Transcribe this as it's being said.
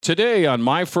Today on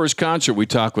My First Concert, we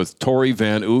talk with Tori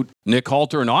Van Oot, Nick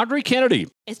Halter, and Audrey Kennedy.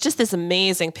 It's just this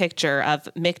amazing picture of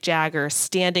Mick Jagger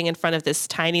standing in front of this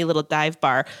tiny little dive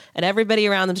bar, and everybody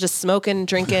around them just smoking,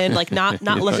 drinking, like not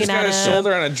looking at him. He's got his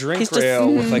shoulder on a drink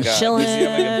rail with like chilling. He's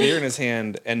having a beer in his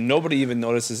hand, and nobody even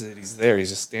notices that he's there.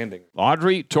 He's just standing.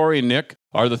 Audrey, Tori, and Nick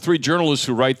are the three journalists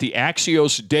who write the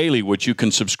Axios Daily, which you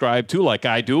can subscribe to, like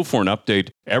I do, for an update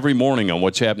every morning on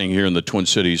what's happening here in the Twin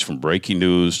Cities, from breaking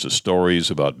news to stories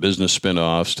about business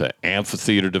spinoffs to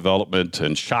amphitheater development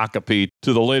and Shakopee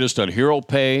to the latest on Hero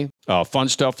Pay. Fun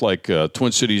stuff like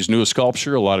Twin Cities' newest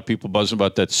sculpture. A lot of people buzzing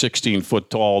about that 16-foot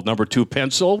tall number 2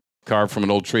 pencil carved from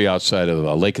an old tree outside of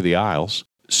Lake of the Isles.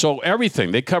 So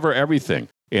everything. They cover everything.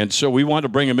 And so we want to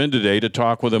bring him in today to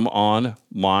talk with him on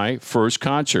My First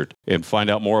Concert and find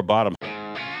out more about him.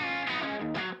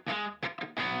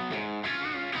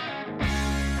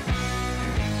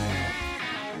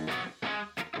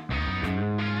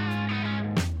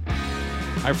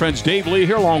 Hi, friends. Dave Lee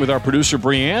here, along with our producer,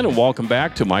 Brianne, and welcome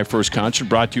back to My First Concert,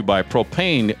 brought to you by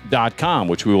Propane.com,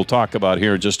 which we will talk about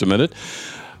here in just a minute.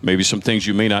 Maybe some things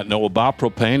you may not know about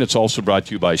Propane. It's also brought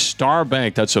to you by Star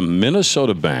Bank. That's a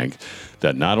Minnesota bank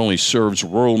that not only serves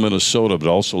rural Minnesota, but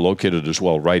also located as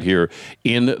well right here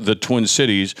in the Twin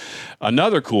Cities.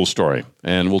 Another cool story,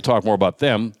 and we'll talk more about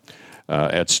them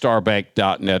at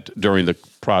starbank.net during the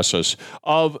process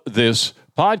of this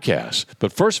podcast.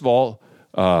 But first of all,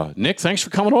 Nick, thanks for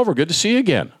coming over. Good to see you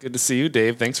again. Good to see you,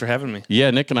 Dave. Thanks for having me.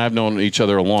 Yeah, Nick and I have known each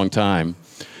other a long time.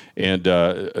 And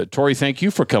Tori, thank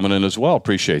you for coming in as well.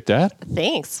 Appreciate that.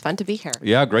 Thanks. Fun to be here.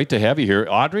 Yeah, great to have you here.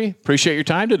 Audrey, appreciate your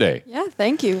time today. Yeah,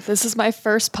 thank you. This is my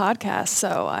first podcast,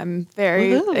 so I'm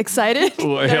very excited,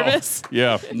 nervous.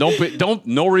 Yeah,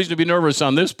 no reason to be nervous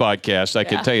on this podcast, I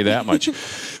can tell you that much.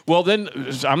 Well, then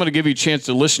I'm going to give you a chance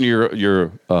to listen to your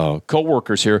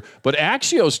co-workers here. But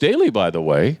Axios Daily, by the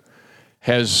way,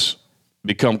 has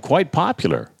become quite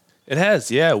popular. It has,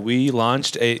 yeah. We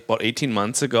launched about 18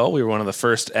 months ago. We were one of the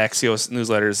first Axios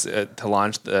newsletters to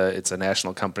launch. It's a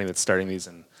national company that's starting these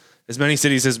in as many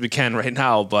cities as we can right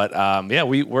now. But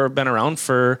we've been around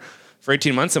for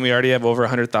 18 months, and we already have over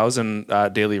 100,000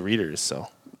 daily readers. So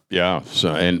yeah,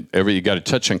 you got to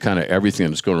touch on kind of everything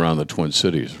that's going around the Twin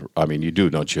Cities. I mean, you do,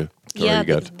 don't you? Yeah,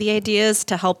 the idea is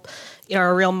to help.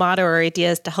 Our real motto or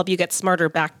idea is to help you get smarter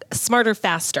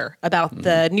faster about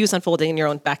the news unfolding in your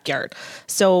own backyard.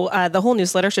 So the whole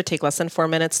newsletter should take less than 4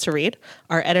 minutes to read.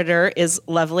 Our editor is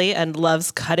lovely and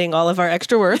loves cutting all of our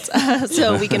extra words.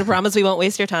 So we can promise we won't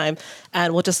waste your time.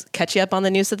 And we'll just catch you up on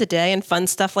the news of the day and fun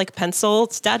stuff like pencil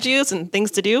statues and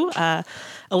things to do. A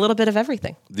little bit of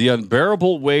everything. The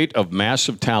Unbearable Weight of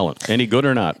Massive Talent. Any good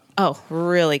or not? Oh,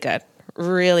 really good.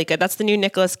 Really good. That's the new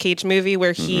Nicolas Cage movie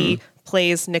where he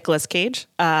plays Nicolas Cage,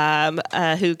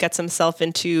 who gets himself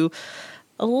into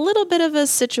a little bit of a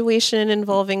situation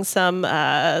involving some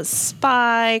spycraft,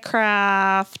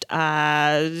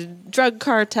 drug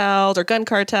cartels or gun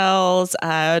cartels,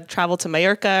 travel to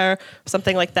Mallorca,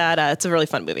 something like that. It's a really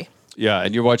fun movie. Yeah,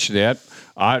 and you're watching that.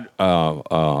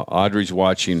 Audrey's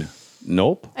watching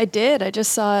Nope. I did. I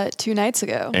just saw it 2 nights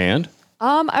ago. And?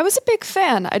 I was a big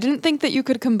fan. I didn't think that you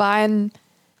could combine,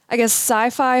 I guess,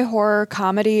 sci-fi, horror,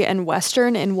 comedy, and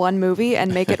Western in one movie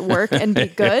and make it work and be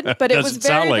good. But it was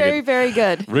very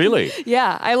good. Really?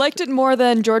 Yeah. I liked it more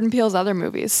than Jordan Peele's other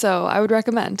movies, so I would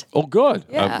recommend. Oh, good.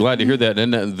 Yeah. I'm glad to hear that.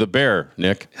 And The Bear,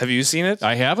 Nick. Have you seen it?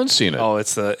 I haven't seen it. Oh,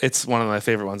 it's one of my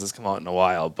favorite ones that's come out in a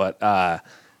while. But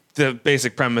the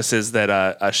basic premise is that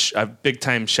a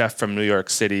big-time chef from New York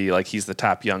City, like he's the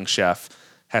top young chef,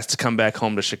 has to come back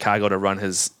home to Chicago to run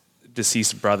his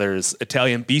deceased brother's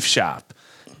Italian beef shop.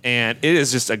 And it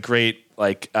is just a great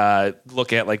look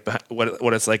at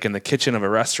what it's like in the kitchen of a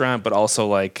restaurant, but also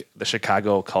like the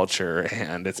Chicago culture,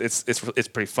 and it's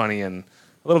pretty funny and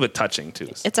a little bit touching too.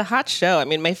 It's a hot show. I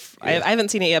mean, I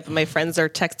haven't seen it yet, but my friends are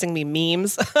texting me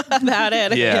memes about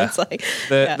it. Yeah, it's like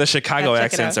the Chicago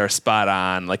accents are spot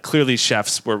on. Like clearly,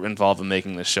 chefs were involved in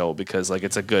making the show because like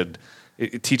it's a good.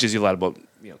 It teaches you a lot about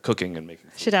cooking and making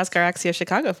food. Should ask our Axios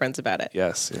Chicago friends about it.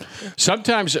 Yes. Yeah.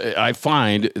 Sometimes I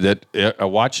find that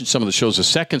watching some of the shows, the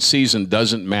second season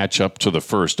doesn't match up to the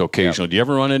first occasionally. Yep. Do you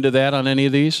ever run into that on any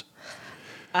of these?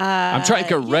 I'm trying to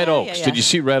get Red Oaks. Yeah. Did you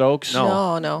see Red Oaks?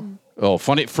 No. Oh,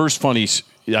 funny. I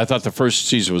thought the first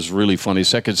season was really funny.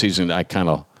 Second season, it kind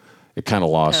of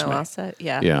lost me. Lost it.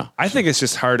 Yeah. Yeah. I think it's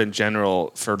just hard in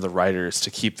general for the writers to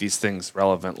keep these things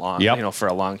relevant for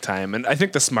a long time. And I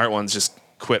think the smart ones just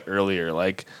quit earlier.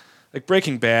 Like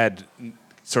Breaking Bad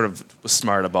sort of was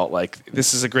smart about like,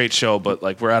 this is a great show, but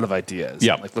like we're out of ideas.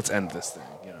 Yeah. Like let's end this thing,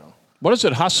 What is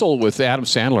it? Hustle with Adam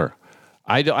Sandler.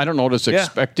 I don't know what I was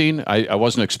expecting. I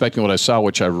wasn't expecting what I saw,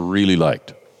 which I really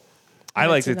liked. I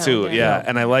liked it too,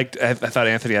 and I thought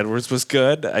Anthony Edwards was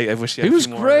good. I wish he was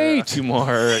great. A few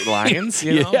more lines.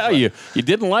 You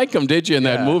didn't like him, did you, in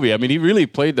that movie? I mean, he really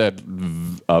played that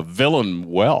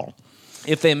villain well.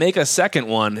 If they make a second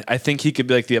one, I think he could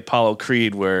be like the Apollo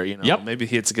Creed, where maybe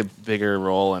he gets a bigger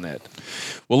role in it.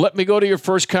 Well, let me go to your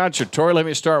first concert, Tori. Let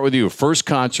me start with you. First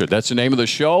concert. That's the name of the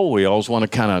show. We always want to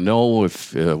kind of know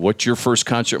if what your first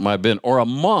concert might have been, or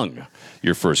among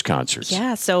your first concerts.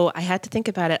 Yeah, so I had to think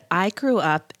about it. I grew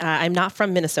up, I'm not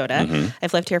from Minnesota. Mm-hmm.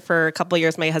 I've lived here for a couple of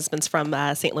years. My husband's from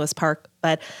St. Louis Park,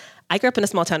 but I grew up in a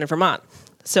small town in Vermont.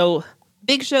 So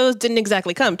big shows didn't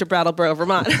exactly come to Brattleboro,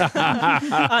 Vermont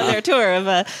on their tour of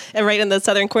right in the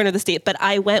southern corner of the state. But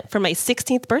I went for my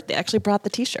 16th birthday. I actually brought the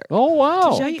T-shirt. Oh,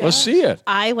 wow. Let's see it.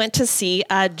 I went to see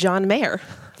John Mayer.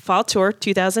 Fall Tour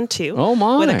 2002. Oh,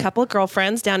 my. With a couple of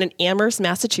girlfriends down in Amherst,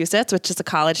 Massachusetts, which is a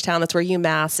college town. That's where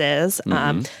UMass is,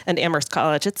 and Amherst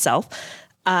College itself.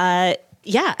 And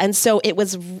so it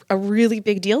was a really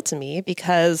big deal to me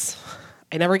because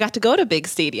I never got to go to big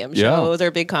stadium shows or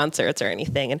big concerts or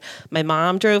anything. And my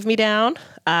mom drove me down,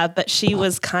 but she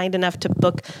was kind enough to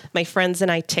book my friends and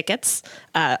I tickets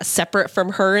separate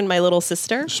from her and my little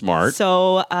sister. Smart.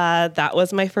 So that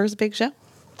was my first big show.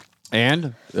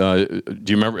 And do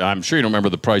you remember? I'm sure you don't remember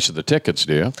the price of the tickets,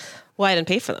 do you? Well, I didn't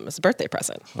pay for them. It's a birthday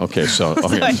present. Okay, so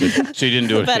you didn't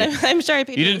do it. But I'm sure I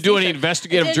paid. You didn't do any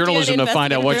investigative journalism to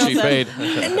find out what she paid.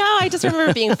 No, I just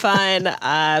remember being fun.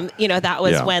 That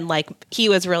was when he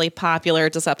was really popular,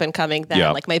 just up and coming then.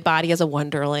 Yeah. Like My Body is a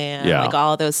Wonderland, like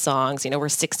all of those songs. We're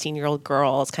 16-year-old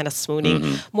girls kind of swooning.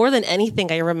 Mm-hmm. More than anything,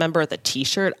 I remember the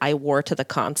T-shirt I wore to the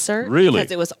concert. Really?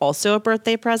 Because it was also a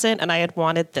birthday present, and I had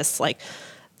wanted this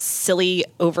silly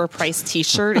overpriced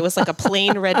T-shirt. It was like a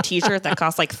plain red T-shirt that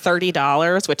cost like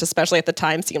 $30, which especially at the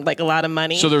time seemed like a lot of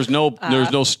money. So there's no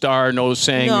star, no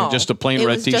saying, just a plain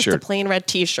red T-shirt. It was just a plain red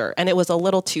T-shirt, and it was a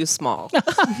little too small.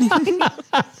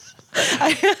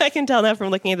 I can tell that from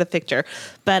looking at the picture,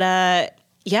 but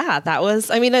that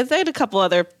was. I mean, I had a couple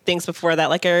other things before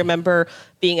that. Like I remember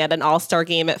being at an All-Star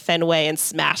game at Fenway and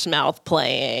Smash Mouth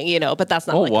playing. But that's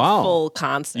not a full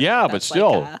concert. Yeah, that's but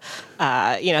still,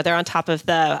 they're on top of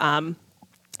the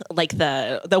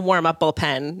the warm-up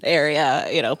bullpen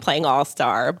area. Playing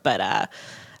All-Star, but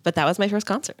that was my first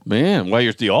concert. Man, you're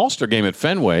at the All-Star game at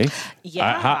Fenway.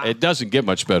 Yeah. It doesn't get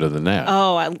much better than that.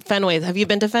 Oh, Fenway. Have you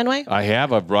been to Fenway? I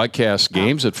have. I've broadcast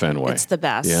games at Fenway. It's the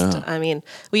best. Yeah. I mean,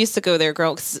 we used to go there,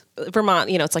 Vermont,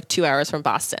 it's like 2 hours from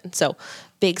Boston. So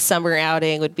big summer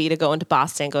outing would be to go into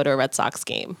Boston, go to a Red Sox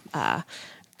game.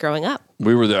 Growing up,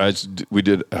 we were there. We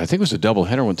did. I think it was a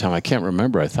doubleheader one time. I can't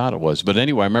remember. I thought it was, but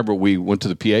anyway, I remember we went to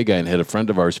the PA guy and had a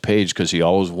friend of ours, Paige, because he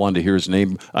always wanted to hear his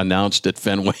name announced at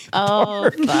Fenway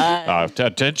Park. Fun.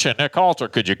 Attention, Nick Halter,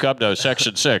 could you come to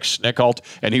Section 6? Nick Halter,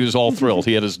 and he was all thrilled.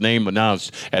 He had his name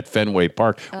announced at Fenway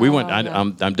Park. We went.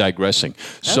 I'm digressing.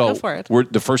 So go for it. We're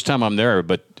the first time I'm there,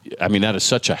 but I mean that is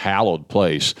such a hallowed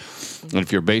place, and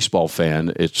if you're a baseball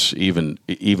fan, it's even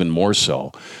more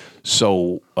so.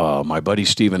 So my buddy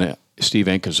Steve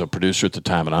Inc. is a producer at the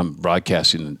time, and I'm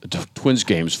broadcasting the Twins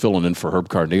games, filling in for Herb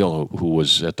Carneal, who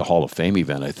was at the Hall of Fame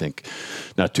event, I think,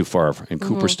 not too far in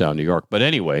Cooperstown, New York. But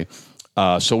anyway,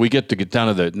 so we get down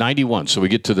to the 91. So we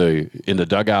get in the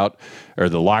dugout or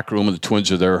the locker room, and the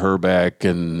Twins are there, Herbeck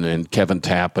and Kevin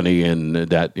Tapani and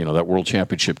that World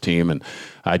Championship team, and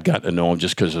I'd gotten to know him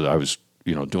just because I was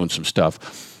doing some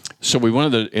stuff. So we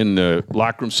went in the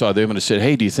locker room, saw them, and I said,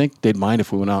 "Hey, do you think they'd mind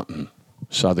if we went out and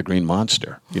saw the Green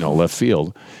Monster, left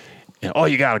field?" And, "Oh,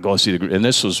 you got to go see the Green." And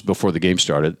this was before the game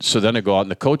started. So then I go out, and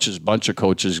the coaches, bunch of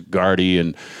coaches, Gardy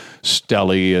and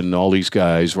Stelly and all these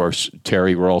guys,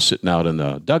 Terry, were all sitting out in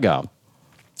the dugout.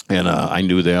 And I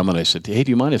knew them, and I said, "Hey,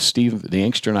 do you mind if Steve, the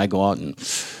youngster, and I go out and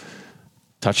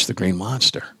touch the Green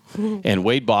Monster?" And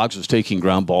Wade Boggs was taking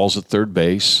ground balls at third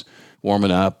base,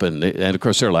 warming up, and of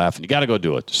course they're laughing. You got to go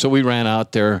do it. So we ran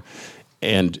out there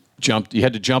and jumped. You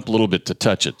had to jump a little bit to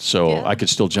touch it, so I could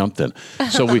still jump then.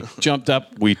 So we jumped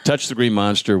up, we touched the Green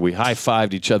Monster, we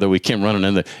high-fived each other, we came running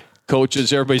in. The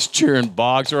coaches, everybody's cheering.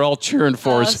 Boggs, they're all cheering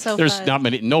for us. So There's fun.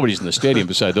 nobody's in the stadium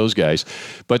beside those guys.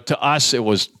 But to us, it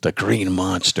was the Green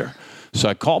Monster. So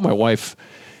I called my wife,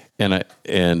 and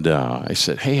I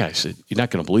said, "Hey," "you're not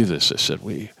going to believe this." I said,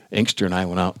 Inkster and I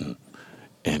went out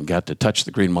and got to touch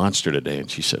the Green Monster today.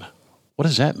 And she said, "What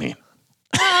does that mean?"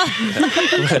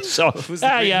 So,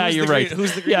 you're right.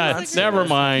 Who's the green monster? Never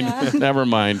mind. Never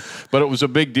mind. But it was a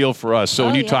big deal for us. So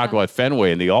when you talk about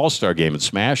Fenway and the All-Star game at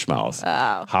Smash Mouth,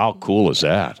 how cool is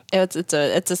that? It's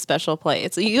a special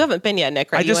place. You haven't been yet,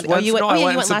 Nick, right? I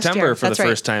went in September for the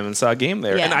first time and saw a game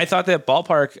there. Yeah. And I thought that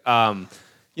ballpark,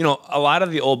 a lot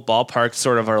of the old ballparks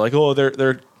sort of are like, oh,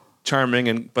 they're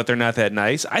charming, but they're not that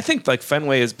nice. I think like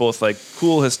Fenway is both like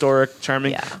cool, historic,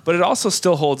 charming, but it also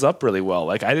still holds up really well.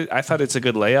 Like I thought it's a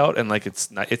good layout, and like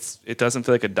it doesn't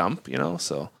feel like a dump,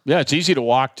 So it's easy to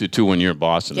walk to too when you're in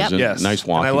Boston. Yep. It's nice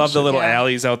walking. And I love the little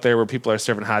alleys out there where people are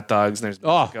serving hot dogs and there's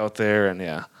music out there,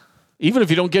 and even if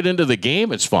you don't get into the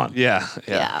game, it's fun.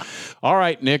 Yeah. All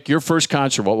right, Nick, your first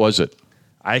concert, what was it?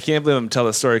 I can't believe I'm telling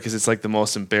the story because it's like the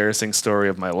most embarrassing story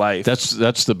of my life. That's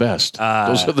the best.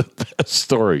 Those are the best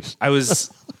stories. I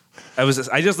just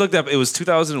looked up. It was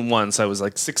 2001, so I was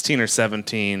like 16 or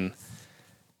 17.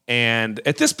 And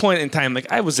at this point in time,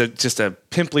 like I was just a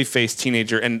pimply faced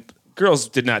teenager, and girls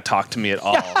did not talk to me at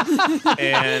all.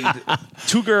 And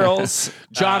two girls.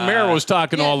 John Mayer was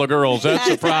talking to all the girls. That's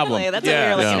the problem. That's what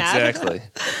you're looking at. Exactly.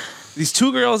 These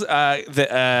two girls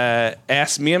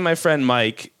asked me and my friend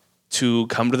Mike to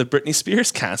come to the Britney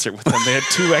Spears concert with them. They had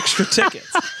 2 extra tickets.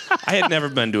 I had never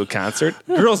been to a concert.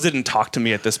 Girls didn't talk to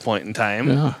me at this point in time.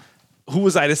 Yeah. Who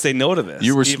was I to say no to this?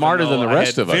 You were smarter than the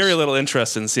rest of us. Very little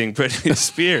interest in seeing Britney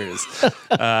Spears.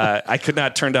 I could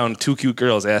not turn down 2 cute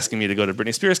girls asking me to go to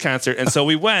Britney Spears concert. And so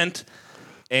we went.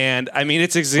 And I mean,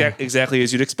 it's exactly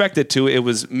as you'd expect it to. It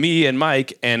was me and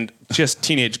Mike and just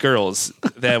teenage girls.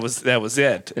 That was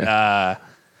it. Yeah.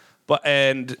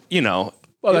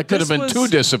 Well, that could have been too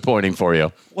disappointing for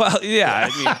you. Well, yeah.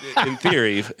 I mean, in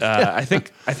theory, I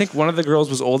think one of the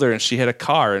girls was older and she had a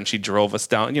car and she drove us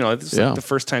down. This was like the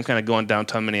first time kind of going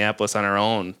downtown Minneapolis on our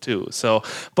own too. So,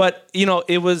 but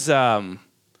it was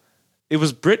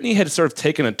Britney had sort of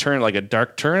taken a turn, like a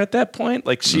dark turn at that point.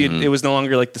 Like it was no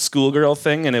longer like the schoolgirl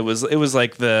thing, and it was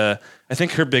like I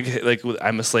think her big like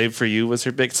 "I'm a Slave for You" was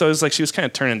her big. So it was like she was kind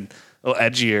of turning a little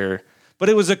edgier. But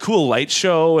it was a cool light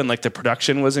show, and like the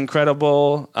production was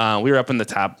incredible. We were up in the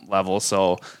top level,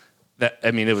 so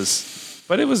it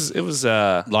was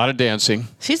a lot of dancing.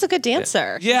 She's a good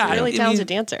dancer. Yeah, she's a really talented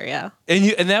dancer. Yeah,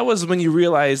 and that was when you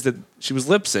realized that she was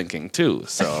lip syncing too.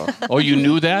 So you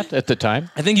knew that at the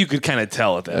time? I think you could kind of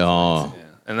tell at that point. Yeah.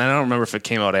 And I don't remember if it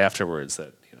came out afterwards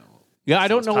that. Yeah, I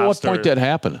don't know what point that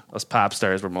happened. Those pop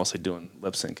stars were mostly doing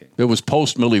lip syncing. It was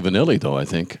post Milli Vanilli, though, I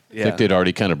think. Yeah. I think they'd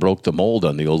already kind of broke the mold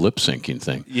on the old lip syncing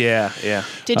thing. Yeah.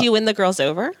 Did you win the girls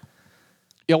over?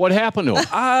 Yeah, what happened to them?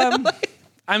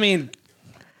 I mean,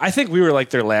 I think we were like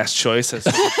their last choice. As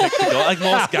like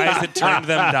most guys that turned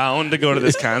them down to go to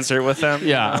this concert with them.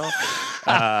 Yeah.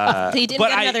 He didn't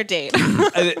get another date.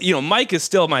 Mike is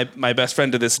still my best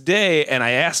friend to this day, and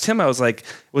I asked him, I was like,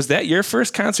 "Was that your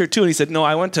first concert too?" And he said, "No,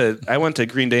 I went to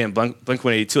Green Day and Blink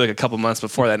 182 like a couple months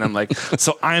before that." And I'm like,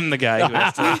 "So I'm the guy who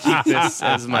has to keep this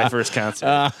as my first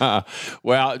concert."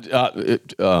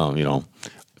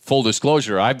 Full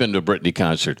disclosure, I've been to a Britney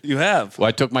concert. You have? Well,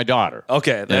 I took my daughter.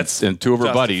 Okay, that's and 2 of her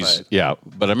justified. buddies. Yeah,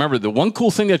 but I remember the one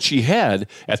cool thing that she had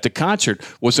at the concert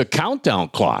was a countdown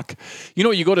clock.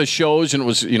 You go to shows and it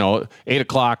was 8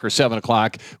 o'clock or 7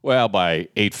 o'clock. Well, by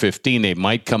 8:15 they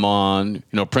might come on.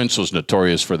 Prince was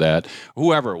notorious for that.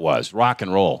 Whoever it was, rock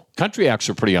and roll, country acts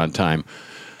were pretty on time,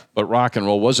 but rock and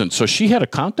roll wasn't. So she had a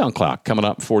countdown clock coming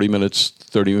up 40 minutes,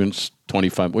 30 minutes,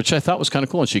 25, which I thought was kind of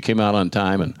cool. And she came out on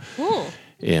time and. Cool.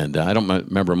 And I don't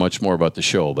remember much more about the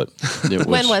show, but it was,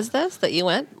 when was this that you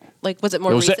went? Like, was it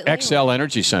more? It was recently? at XL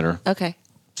Energy Center. Okay.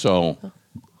 So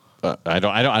I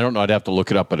don't know. I'd have to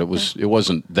look it up, but it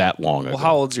wasn't that long ago. Well,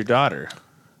 how old's your daughter?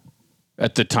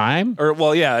 At the time? Or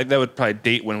that would probably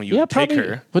date when you would take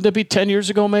her. Would that be 10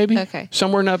 years ago, maybe? Okay.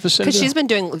 Somewhere in that vicinity? Because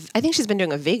I think she's been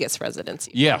doing a Vegas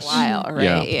residency for a while,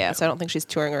 right? Yeah. So I don't think she's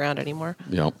touring around anymore.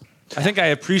 Yep. I think I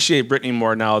appreciate Britney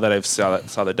more now that I've saw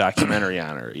the documentary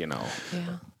on her, Yeah.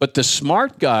 But the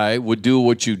smart guy would do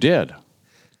what you did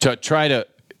to try to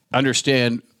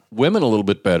understand women a little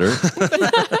bit better.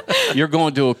 You're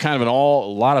going to a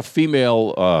lot of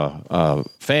female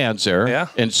fans there. Yeah.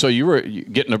 And so you were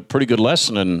getting a pretty good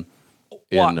lesson in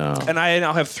and I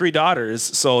now have 3 daughters,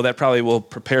 so that probably will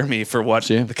prepare me for what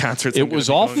the concerts. It was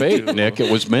all fate, Nick.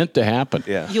 It was meant to happen.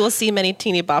 Yeah. You will see many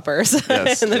teeny boppers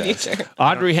in the future.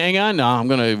 Audrey, hang on. Now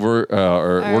we're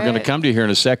going to come to you here in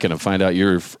a second and find out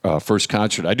your first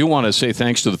concert. I do want to say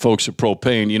thanks to the folks at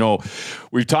Propane.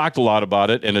 We've talked a lot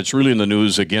about it, and it's really in the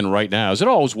news again right now, as it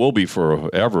always will be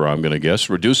forever, I'm going to guess,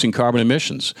 reducing carbon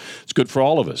emissions. It's good for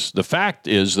all of us. The fact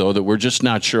is, though, that we're just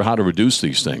not sure how to reduce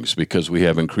these things because we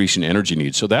have increasing energy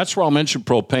needs. So that's where I'll mention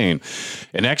propane,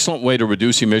 an excellent way to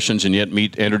reduce emissions and yet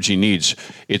meet energy needs.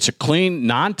 It's a clean,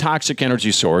 non-toxic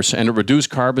energy source, and it reduces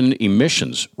carbon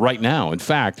emissions right now. In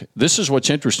fact, this is what's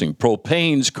interesting.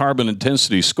 Propane's carbon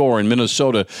intensity score in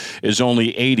Minnesota is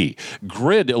only 80.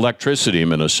 Grid electricity in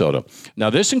Minnesota. Now,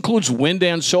 this includes wind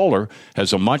and solar,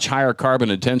 has a much higher carbon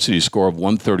intensity score of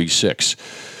 136.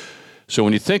 So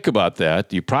when you think about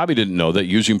that, you probably didn't know that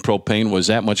using propane was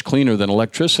that much cleaner than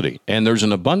electricity. And there's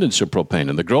an abundance of propane.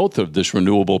 And the growth of this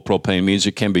renewable propane means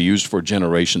it can be used for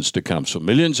generations to come. So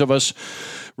millions of us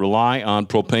rely on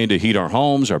propane to heat our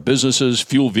homes, our businesses,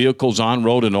 fuel vehicles on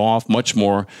road and off, much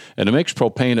more. And it makes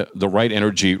propane the right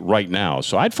energy right now.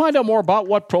 So I'd find out more about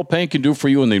what propane can do for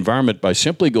you in the environment by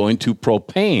simply going to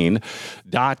propane.com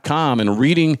and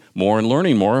reading more and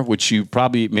learning more, which you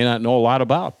probably may not know a lot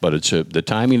about, but the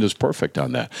timing is perfect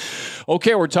on that.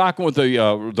 Okay, we're talking with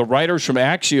the writers from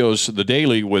Axios, the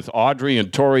Daily, with Audrey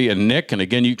and Tori and Nick. And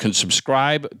again, you can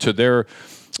subscribe to their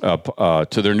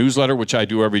newsletter, which I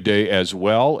do every day as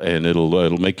well, and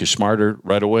it'll make you smarter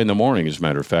right away in the morning, as a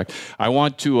matter of fact. I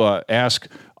want to ask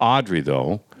Audrey,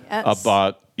 though,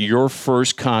 about your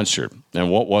first concert,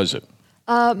 and what was it?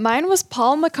 Mine was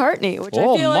Paul McCartney, which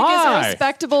I feel like is a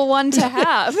respectable one to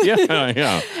have.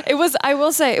 Yeah. I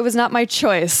will say, it was not my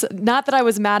choice. Not that I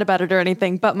was mad about it or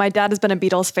anything, but my dad has been a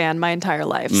Beatles fan my entire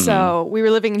life. Mm-hmm. So we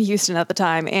were living in Houston at the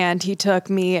time, and he took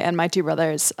me and my two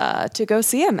brothers to go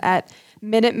see him at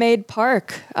Minute Maid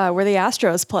Park, where the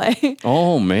Astros play.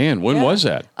 Oh, man. When was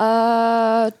that?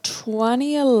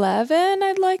 2011,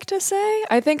 I'd like to say.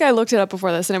 I think I looked it up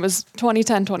before this, and it was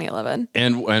 2010, 2011.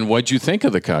 And what'd you think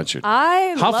of the concert?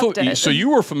 I loved it. So you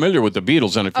were familiar with the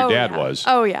Beatles, and if your dad was.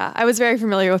 Oh, yeah. I was very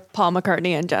familiar with Paul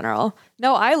McCartney in general.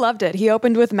 No, I loved it. He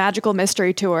opened with Magical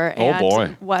Mystery Tour. And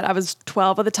boy. I was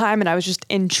 12 at the time, and I was just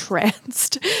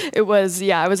entranced. I was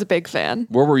a big fan.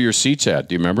 Where were your seats at?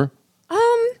 Do you remember?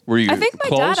 Were you I think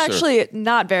my dad actually,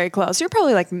 not very close. You're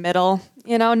probably like middle,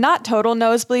 not total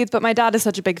nosebleeds, but my dad is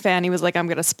such a big fan. He was like, I'm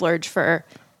going to splurge for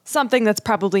something that's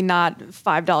probably not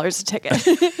 $5 a ticket.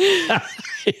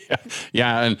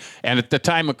 Yeah, and at the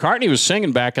time McCartney was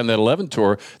singing back on that 11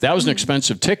 tour, that was an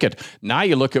expensive ticket. Now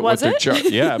you look at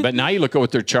but now you look at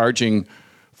what they're charging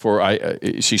for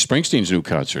see Springsteen's new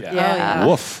concert. Yeah.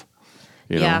 Woof.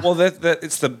 Yeah. Well,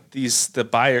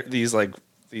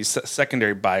 these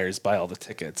secondary buyers buy all the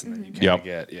tickets, and then you kind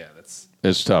of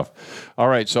it's tough. All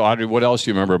right, so Audrey, what else do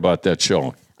you remember about that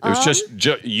show? It was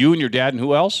just you and your dad, and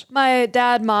who else? My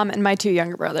dad, mom, and my two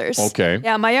younger brothers. Okay.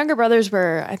 Yeah, my younger brothers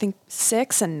were, I think,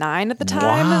 6 and 9 at the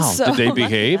time. Wow. So. Did they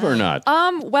behave or not?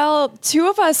 Well, 2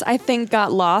 of us, I think,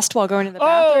 got lost while going to the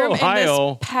bathroom in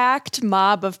this packed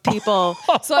mob of people.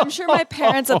 So I'm sure my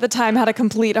parents at the time had a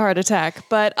complete heart attack.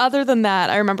 But other than that,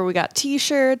 I remember we got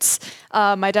T-shirts.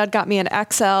 My dad got me an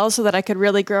XL so that I could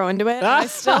really grow into it. And I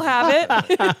still have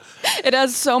it. It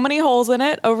has so many holes in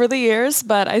it over the years,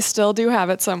 but I still do have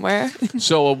it somewhere.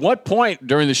 So at what point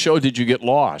during the show did you get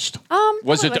lost?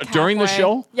 Was it during the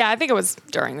show? Yeah, I think it was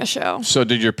during the show. So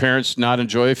did your parents not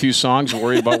enjoy a few songs,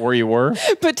 worry about where you were?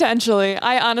 Potentially.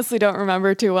 I honestly don't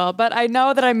remember too well, but I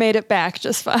know that I made it back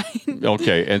just fine.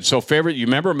 Okay, and so you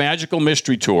remember Magical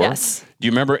Mystery Tour? Yes. Do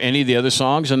you remember any of the other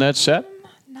songs in that set?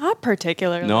 Not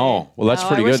particularly. No. Well, that's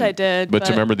pretty good. I wish I did. But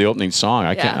to remember the opening song,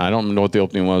 I don't know what the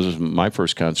opening was. It was my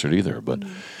first concert either, but...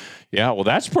 Yeah, well,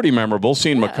 that's pretty memorable,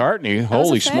 seeing McCartney.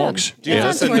 Holy smokes. Do you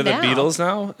listen to the Beatles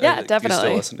now? Yeah, definitely. Do you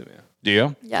still listen to me? Do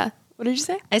you? Yeah. What did you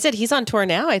say? I said he's on tour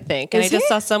now, I think. And I just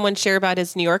saw someone share about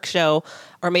his New York show,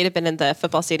 or may have been in the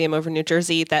football stadium over in New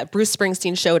Jersey, that Bruce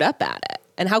Springsteen showed up at it.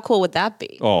 And how cool would that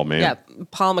be? Oh, man. Yeah,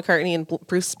 Paul McCartney and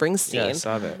Bruce Springsteen. Yeah, I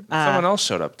saw that. Someone else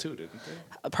showed up, too, didn't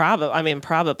they? Probably.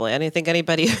 I don't think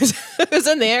anybody who's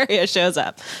in the area shows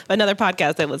up. Another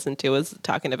podcast I listened to was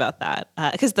talking about that.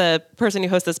 Because the person who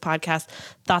hosts this podcast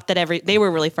thought that they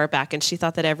were really far back, and she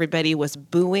thought that everybody was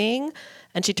booing.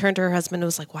 And she turned to her husband and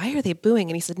was like, "Why are they booing?"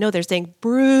 And he said, "No, they're saying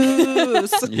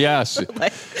Bruce." Yes.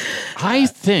 I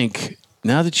think,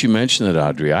 now that you mention it,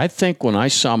 Audrey, I think when I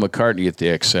saw McCartney at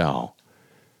the XL,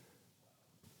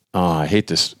 I hate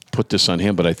to put this on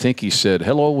him, but I think he said,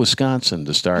 "Hello, Wisconsin,"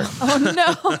 to start. Oh,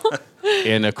 no.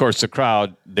 And, of course, the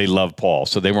crowd, they love Paul,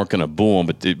 so they weren't going to boo him,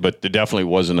 but there definitely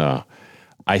wasn't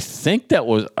I think that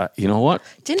was, you know what?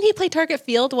 Didn't he play Target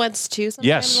Field once, too?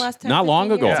 Yes, in the last not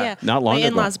long ago. Yeah. Not long ago. My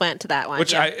in-laws went to that one.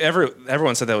 Which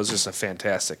everyone said that was just a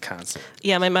fantastic concert.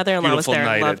 Yeah, my mother-in-law was there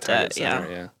and loved it.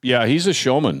 Yeah, he's a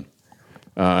showman.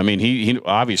 He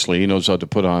obviously he knows how to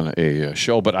put on a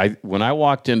show. But when I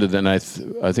walked into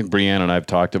I think Brianna and I have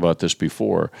talked about this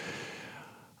before.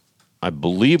 I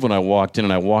believe when I walked in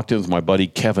with my buddy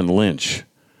Kevin Lynch.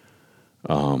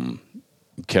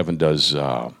 Kevin does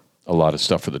a lot of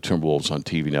stuff for the Timberwolves on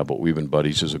TV now, but we've been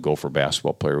buddies as a Gopher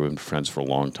basketball player. We've been friends for a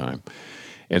long time.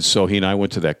 And so he and I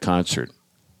went to that concert.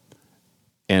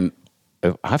 And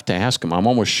I have to ask him, I'm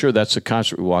almost sure that's the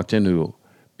concert we walked into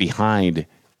behind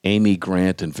Amy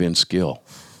Grant and Vince Gill,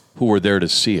 who were there to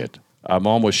see it. I'm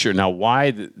almost sure. Now,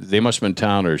 why? They must have been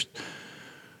town, or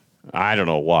I don't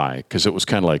know why, because it was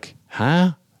kind of like,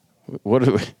 huh? What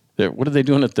are they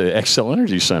doing at the XL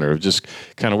Energy Center? Just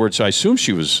kind of weird. So I assume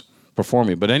she was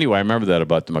performing. But anyway, I remember that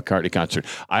about the McCartney concert.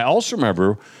 I also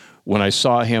remember when I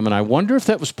saw him, and I wonder if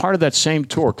that was part of that same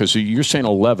tour, because you're saying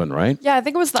 11, right? Yeah, I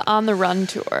think it was the On the Run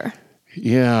tour.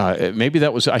 Yeah, maybe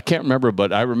that was, I can't remember,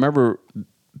 but I remember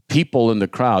people in the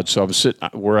crowd. So I was sitting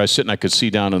where I was sitting, I could see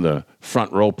down in the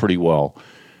front row pretty well,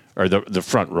 or the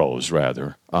front rows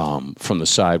rather, from the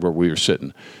side where we were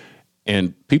sitting.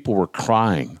 And people were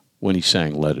crying when he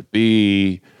sang Let It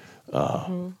Be.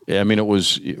 I mean, it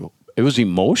was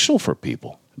emotional for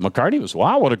people. McCartney was,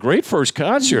 wow, what a great first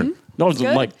concert. Mm-hmm. No, it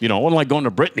wasn't like, it wasn't like going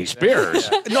to Britney Spears.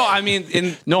 No, I mean,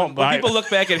 when people look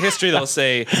back at history, they'll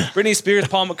say Britney Spears,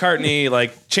 Paul McCartney,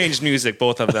 like changed music,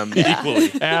 both of them equally.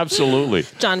 Absolutely.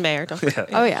 John Mayer, don't forget.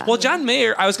 Oh, yeah. Well, John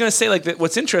Mayer, I was going to say, like,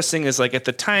 what's interesting is, like, at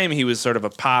the time he was sort of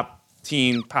a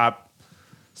teen pop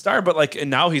star, but like,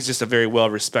 and now he's just a very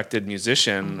well-respected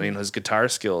musician. I mean, his guitar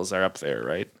skills are up there,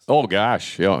 right? Oh,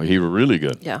 gosh. Yeah, he was really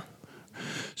good. Yeah.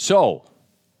 So,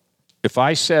 if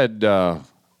I said,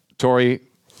 Tori,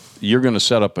 you're going to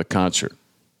set up a concert,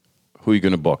 who are you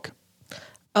going to book?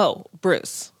 Oh,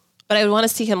 Bruce. But I would want to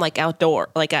see him like outdoor.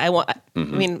 Like I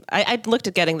mean, I looked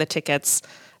at getting the tickets.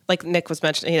 Like Nick was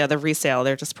mentioning, the resale,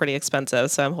 they're just pretty expensive.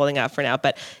 So I'm holding out for now.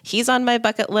 But he's on my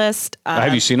bucket list.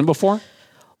 Have you seen him before?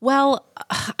 Well,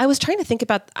 I was trying to think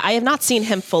about. I have not seen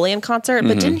him fully in concert,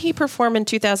 but didn't he perform in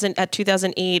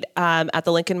 2008 at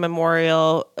the Lincoln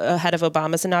Memorial ahead of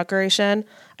Obama's inauguration?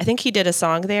 I think he did a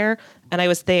song there, and I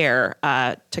was there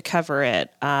to cover it.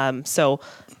 So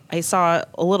I saw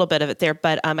a little bit of it there,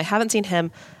 but I haven't seen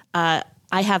him. I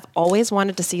have always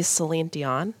wanted to see Celine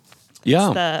Dion.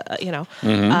 Yeah.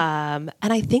 And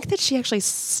I think that she actually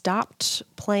stopped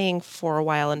playing for a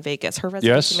while in Vegas. Her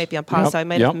residency may be on pause, so I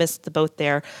might have missed the boat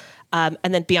there. And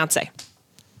then Beyonce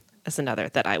is another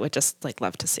that I would just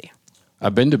love to see.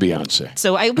 I've been to Beyonce.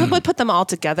 So I would put them all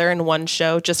together in one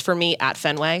show just for me at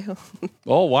Fenway.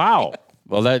 Oh, wow.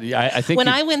 Well, I think when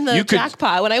I win the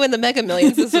jackpot, when I win the Mega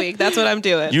Millions this week, that's what I'm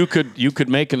doing. You could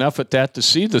make enough at that to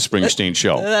see the Springsteen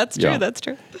show. That's true. Yeah. That's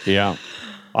true. Yeah.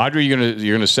 Audrey,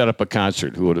 you're gonna set up a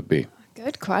concert. Who would it be?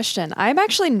 Good question. I'm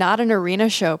actually not an arena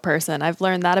show person. I've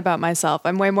learned that about myself.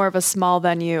 I'm way more of a small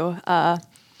venue.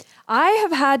 I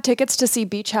have had tickets to see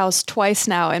Beach House twice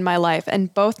now in my life,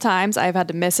 and both times I've had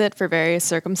to miss it for various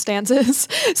circumstances.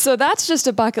 So that's just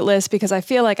a bucket list because I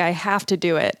feel like I have to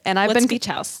do it. And What's Beach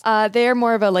House? They're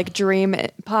more of a dream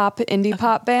pop, indie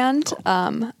pop band.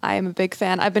 I am a big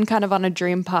fan. I've been kind of on a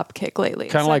dream pop kick lately.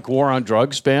 Kind of like War on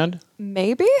Drugs band?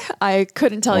 Maybe. I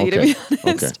couldn't tell you, to be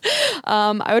honest. Okay.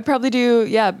 I would probably do,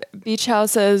 Beach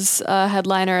House as a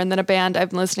headliner, and then a band I've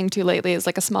been listening to lately is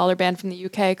like a smaller band from the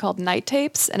UK called Night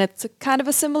Tapes, and it's kind of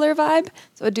a similar vibe,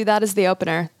 so I'd do that as the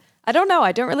opener. I don't know.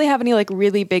 I don't really have any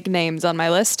really big names on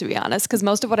my list, to be honest, because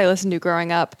most of what I listened to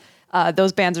growing up,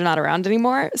 those bands are not around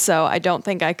anymore, so I don't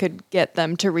think I could get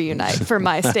them to reunite for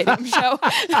my stadium show.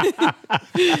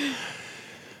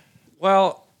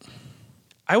 Well,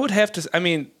 I would have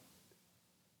to,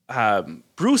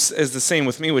 Bruce is the same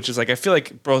with me, which is I feel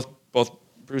like both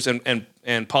Bruce and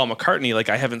Paul McCartney,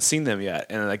 I haven't seen them yet,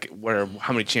 and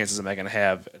how many chances am I going to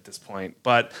have at this point?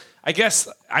 But I guess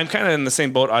I'm kind of in the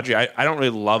same boat, Audrey. I don't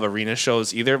really love arena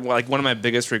shows either. One of my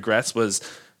biggest regrets was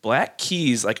Black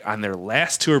Keys, on their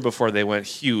last tour before they went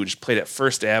huge, played at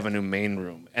First Avenue Main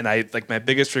Room, and my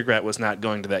biggest regret was not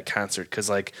going to that concert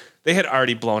because they had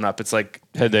already blown up. It's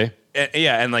had they?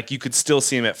 Yeah, and you could still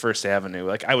see them at First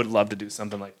Avenue. I would love to do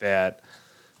something like that.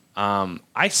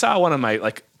 I saw one of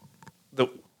my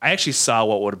I actually saw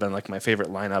what would have been my favorite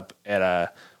lineup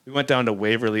at we went down to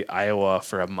Waverly, Iowa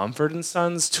for a Mumford &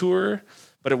 Sons tour,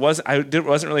 but it wasn't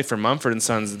really for Mumford &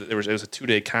 Sons. It was a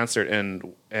 2-day concert,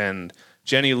 and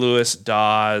Jenny Lewis,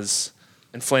 Dawes,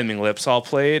 and Flaming Lips all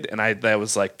played, and that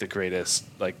was the greatest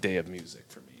day of music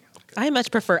for me. I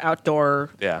much prefer outdoor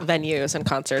venues and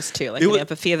concerts too, an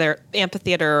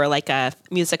amphitheater or a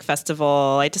music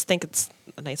festival. I just think it's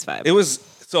a nice vibe. This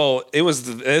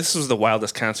was the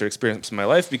wildest concert experience of my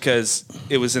life because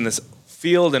it was in this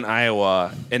field in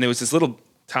Iowa, and it was this little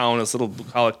town, this little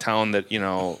bucolic town that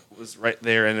was right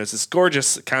there, and it was this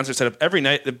gorgeous concert setup every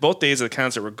night. Both days of the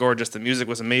concert were gorgeous. The music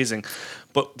was amazing,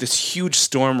 but this huge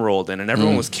storm rolled in, and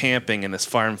everyone was camping in this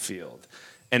farm field.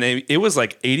 And it was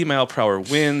like 80-mile-per-hour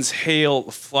winds,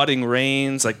 hail, flooding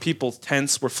rains. Like people's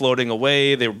tents were floating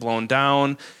away. They were blown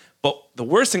down. But the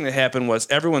worst thing that happened was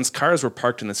everyone's cars were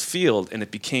parked in this field, and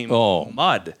it became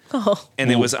mud.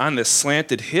 And it was on this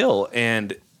slanted hill,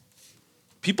 and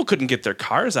people couldn't get their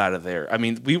cars out of there. I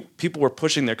mean, people were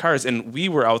pushing their cars, and we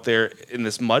were out there in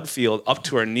this mud field up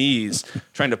to our knees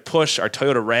trying to push our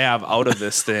Toyota RAV out of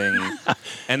this thing.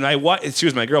 And she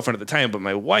was my girlfriend at the time, but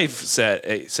my wife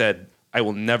said, I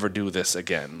will never do this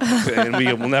again. And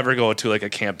we will never go to like a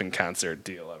camping concert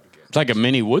deal ever again. It's like a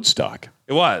mini Woodstock.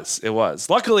 It was.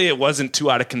 Luckily, it wasn't too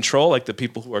out of control. Like the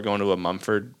people who are going to a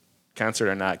Mumford concert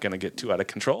are not going to get too out of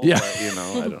control. Yeah. But,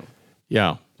 I don't.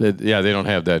 Yeah. They don't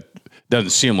have that.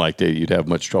 Doesn't seem like you'd have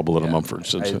much trouble at a Mumford.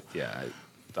 I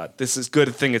thought this is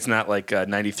good thing it's not like a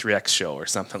 93X show or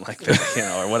something like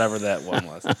that, or whatever that one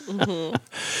was. Mm-hmm.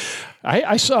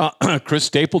 I saw Chris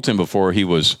Stapleton before he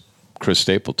was Chris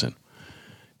Stapleton.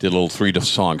 Did a little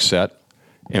 3-song set,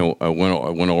 and I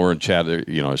went over and chatted.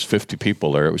 There's 50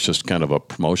 people there. It was just kind of a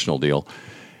promotional deal.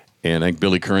 And I think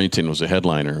Billy Currington was a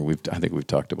headliner. I think we've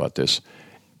talked about this.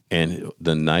 And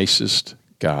the nicest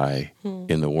guy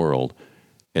in the world.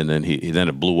 And then then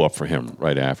it blew up for him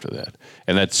right after that.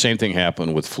 And that same thing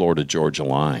happened with Florida Georgia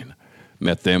Line.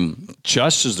 Met them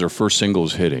just as their first single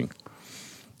was hitting.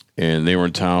 And they were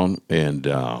in town, and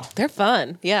they're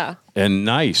fun, yeah. And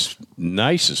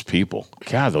nicest people.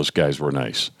 God, those guys were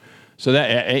nice. So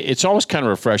that it's always kind of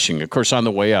refreshing. Of course, on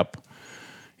the way up,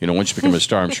 once you become a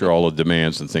star, I'm sure all the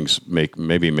demands and things make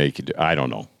you. I don't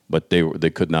know, but they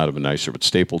could not have been nicer. But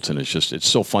Stapleton it's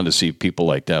so fun to see people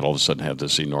like that all of a sudden have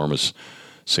this enormous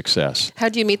success. How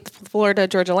do you meet the Florida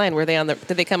Georgia Line? Did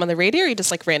they come on the radio, or you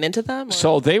just ran into them? Or?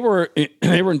 So they were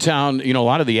in town. A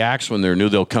lot of the acts, when they're new,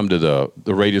 they'll come to the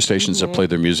radio stations that play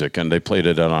their music, and they played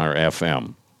it on our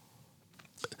FM,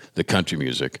 the country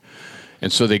music.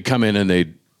 And so they'd come in and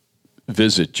they'd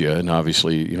visit you, and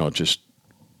obviously, just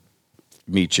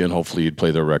meet you, and hopefully you'd play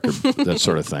their record, that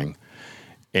sort of thing.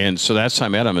 And so that's how I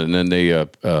met them. And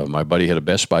then my buddy had a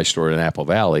Best Buy store in Apple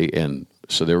Valley, and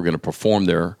so they were going to perform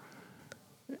there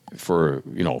for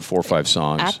 4 or 5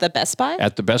 songs at the Best Buy.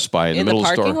 At the Best Buy in the middle of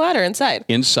the store. In the parking lot or inside?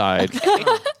 Inside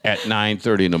at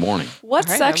 9:30 in the morning. What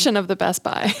section of the Best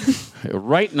Buy?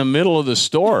 Right in the middle of the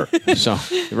store. So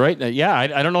I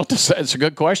don't know what to say. It's a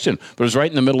good question, but it was right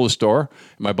in the middle of the store.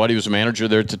 My buddy was a manager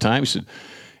there at the time. He said,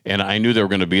 and I knew they were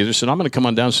going to be there. He said, I'm going to come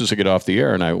on down as soon as I get off the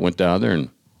air. And I went down there,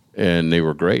 and they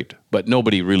were great, but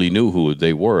nobody really knew who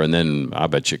they were. And then I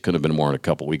bet you it could have been more than a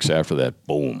couple weeks after that.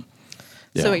 Boom.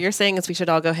 Yeah. So what you're saying is we should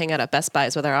all go hang out at Best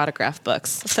Buys with our autograph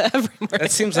books every morning.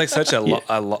 That seems like such so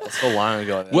long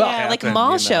ago. Well, yeah, like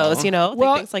mall shows,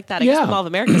 things like that. I guess Mall of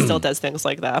America still does things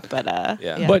like that, but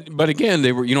But again,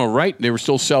 they were they were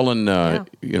still selling. Now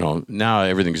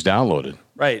everything's downloaded.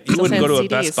 Right, you wouldn't go to a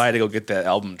Best Buy to go get that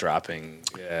album dropping.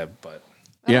 Yeah, but.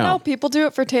 I don't know. People do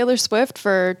it for Taylor Swift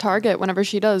for Target whenever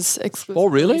she does exclusive. Oh,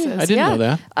 really? releases. I didn't know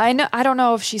that. I don't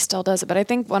know if she still does it, but I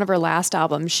think one of her last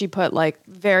albums, she put like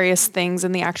various things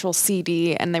in the actual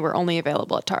CD, and they were only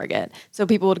available at Target. So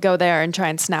people would go there and try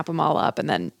and snap them all up, and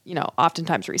then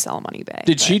oftentimes resell them on eBay.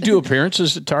 Did she do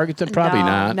appearances at Target? Then probably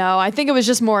not. No, I think it was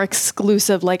just more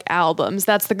exclusive, like albums.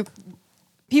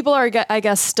 People are, I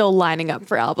guess, still lining up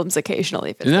for albums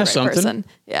occasionally. If it's Isn't that the right something? Person.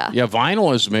 Yeah. Yeah,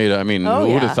 vinyl is made. I mean,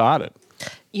 who would have thought it?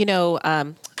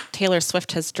 Taylor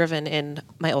Swift has driven in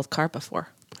my old car before.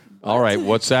 All right,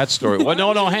 what's that story? Well,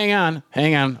 no, hang on.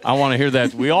 I want to hear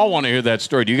that. We all want to hear that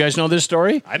story. Do you guys know this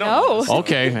story? I don't know.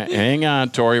 Okay, hang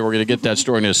on, Tori. We're going to get that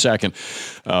story in a second.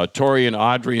 Tori and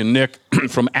Audrey and Nick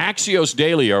from Axios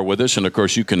Daily are with us, and of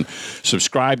course you can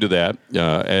subscribe to that.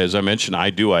 As I mentioned,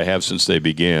 I have since they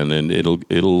began, and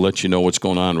it'll let you know what's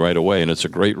going on right away, and it's a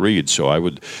great read. So I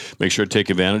would make sure to take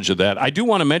advantage of that. I do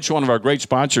want to mention one of our great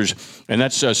sponsors, and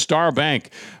that's Star Bank.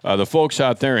 The folks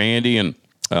out there, Andy and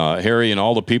Harry and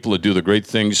all the people that do the great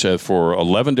things for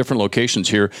 11 different locations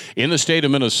here in the state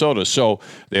of Minnesota. So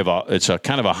they have it's a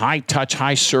kind of a high-touch,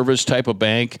 high-service type of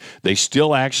bank. They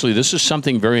still this is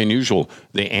something very unusual.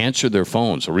 They answer their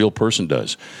phones. A real person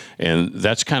does. And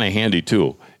that's kind of handy,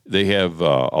 too. They have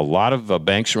a lot of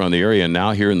banks around the area, and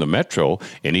now here in the metro,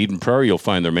 in Eden Prairie, you'll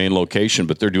find their main location,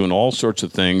 but they're doing all sorts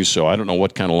of things, so I don't know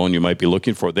what kind of loan you might be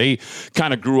looking for. They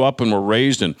kind of grew up and were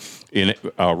raised and in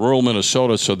rural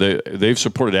Minnesota, so they've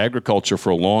supported agriculture for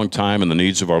a long time and the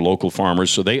needs of our local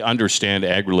farmers, so they understand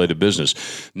ag-related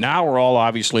business. Now we're all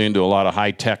obviously into a lot of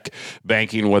high-tech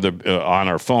banking, whether on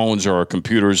our phones or our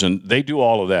computers, and they do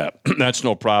all of that. That's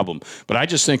no problem. But I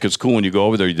just think it's cool when you go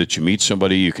over there that you meet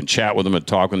somebody, you can chat with them and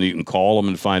talk with them, you can call them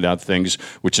and find out things,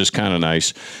 which is kind of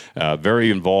nice.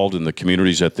 Very involved in the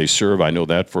communities that they serve. I know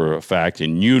that for a fact,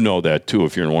 and you know that too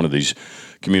if you're in one of these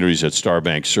communities that Star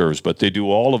Bank serves. But they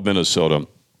do all of Minnesota,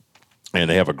 and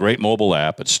they have a great mobile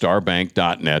app at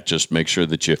starbank.net. Just make sure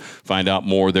that you find out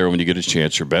more there when you get a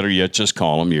chance, or better yet, just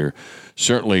call them. You're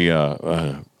certainly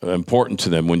important to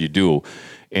them when you do.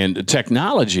 And the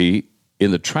technology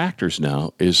in the tractors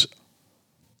now is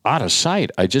out of sight.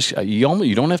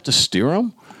 You don't have to steer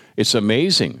them. It's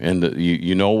amazing. And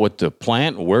you know what to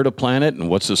plant, where to plant it, and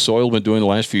what's the soil been doing the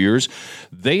last few years.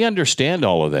 They understand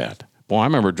all of that. Well, I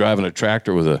remember driving a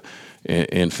tractor with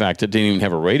in fact, it didn't even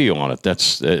have a radio on it.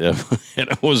 And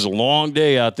it was a long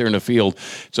day out there in the field.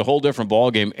 It's a whole different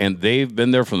ballgame, and they've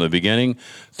been there from the beginning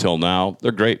till now.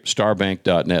 They're great.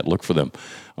 Starbank.net. Look for them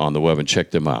on the web and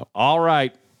check them out. All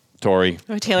right, Tori.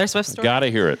 Taylor Swift story? Got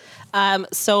to hear it.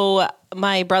 So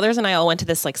my brothers and I all went to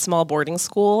this small boarding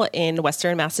school in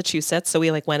Western Massachusetts. So we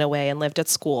went away and lived at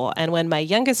school. And when my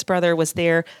youngest brother was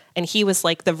there, and he was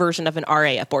the version of an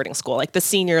RA at boarding school, the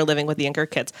senior living with the younger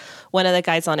kids, one of the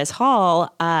guys on his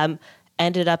hall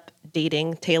ended up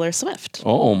dating Taylor Swift.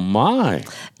 Oh my!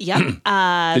 Yep.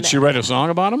 Did she write a song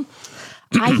about him?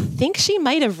 I think she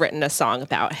might have written a song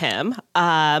about him.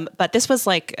 But this was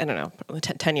I don't know,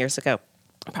 10 years ago,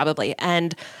 probably.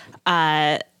 And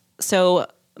so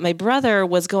my brother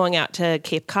was going out to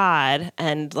Cape Cod,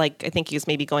 and I think he was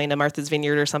maybe going to Martha's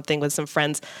Vineyard or something with some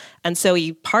friends. And so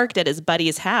he parked at his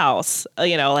buddy's house,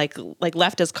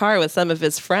 left his car with some of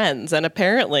his friends. And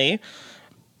apparently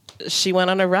she went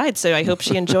on a ride. So I hope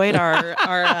she enjoyed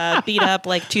our beat up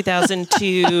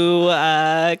 2002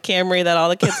 Camry that all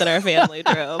the kids in our family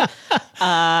drove.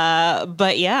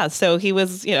 But yeah, so he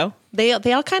was,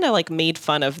 they all kind of made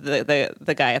fun of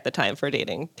the guy at the time for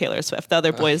dating Taylor Swift. The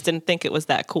other boys didn't think it was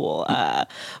that cool.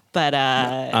 But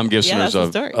I'm guessing there's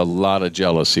a lot of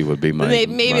jealousy would be my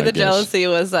maybe my the guess. Jealousy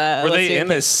was. Were they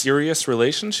in a serious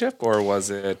relationship, or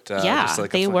was it? Yeah, just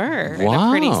they were.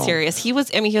 Wow. Pretty serious. He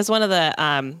was one of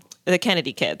the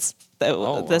Kennedy kids.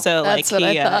 So That's what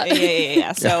I thought.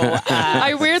 Yeah. So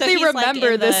I weirdly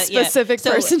remember this specific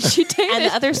person she dated. And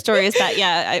the other story is that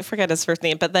I forget his first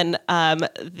name, but then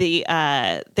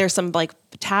there's some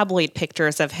tabloid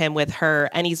pictures of him with her,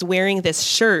 and he's wearing this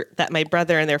shirt that my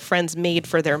brother and their friends made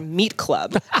for their meat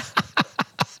club.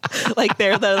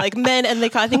 They're the men, and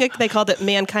I think they called it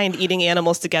Mankind Eating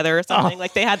Animals Together or something.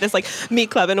 They had this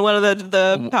meat club, and one of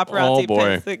the paparazzi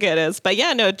pins it is. But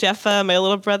yeah, no, Jeff, my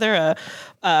little brother,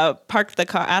 parked the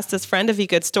car, asked his friend if he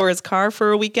could store his car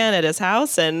for a weekend at his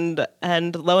house, and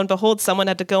lo and behold, someone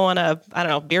had to go on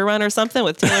a beer run or something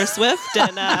with Taylor Swift,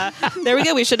 and there we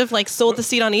go. We should have sold the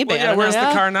seat on eBay. Well, yeah, where's the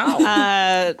car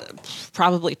now?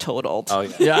 Probably totaled. Oh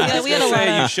yeah. We had a lot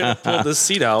of. You should have pulled the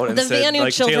seat out. And The said,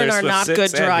 Vanu children Taylor are Swift not sits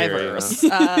good at drivers.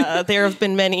 Here, There have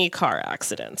been many car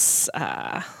accidents,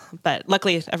 but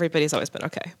luckily everybody's always been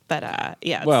okay. But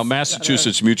yeah. Well,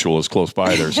 Massachusetts Mutual is close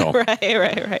by there, so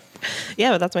right.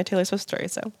 Yeah, but that's my Taylor Swift story.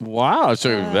 So wow,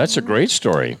 that's a great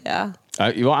story. yeah.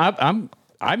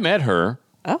 I met her.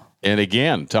 Oh. And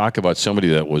again, talk about somebody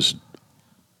that was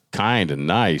kind and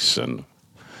nice, and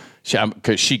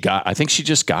I think she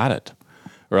just got it,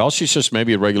 or else she's just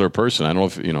maybe a regular person. I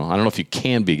don't know if you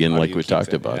can begin like we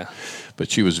talked about, yeah. But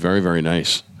she was very, very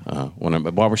nice. When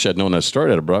Barbara had known that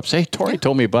story, I'd brought up, say, hey, Tori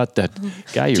told me about that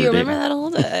guy you Do were you dating. remember that a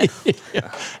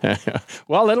little bit?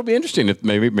 Well, that'll be interesting. If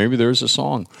maybe there's a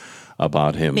song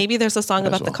about him. Maybe there's a song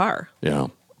about the well. car. Yeah.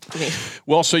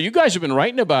 Well, so you guys have been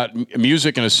writing about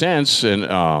music in a sense, and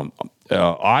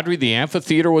Audrey, the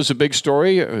amphitheater was a big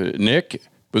story. Nick,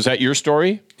 was that your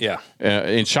story? Yeah.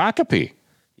 In Shakopee.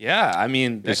 Yeah, I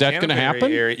mean, is that going to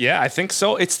happen? Yeah, I think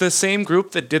so. It's the same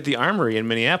group that did the Armory in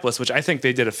Minneapolis, which I think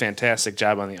they did a fantastic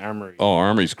job on the Armory. Oh,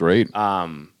 Armory's great.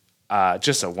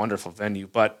 Just a wonderful venue.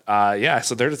 But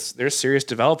so they're serious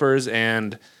developers,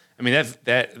 and I mean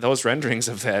that those renderings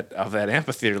of that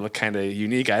amphitheater look kind of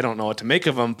unique. I don't know what to make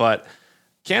of them, but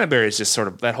Canterbury is just sort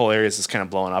of, that whole area is just kind of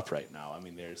blowing up right now. I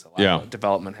mean, there's a lot of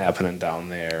development happening down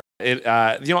there.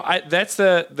 That's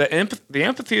the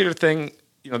amphitheater thing.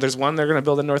 There's one they're going to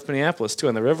build in North Minneapolis too,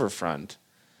 on the riverfront.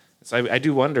 So I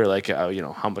do wonder,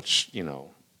 how much,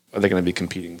 are they going to be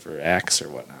competing for acts or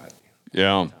whatnot?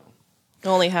 Yeah.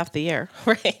 Only half the year,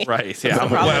 right? Right. Yeah.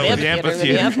 Well, the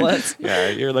amphitheater. Yeah,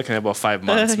 you're looking at about 5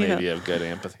 months maybe of good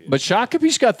amphitheater. But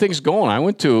Shakopee's got things going. I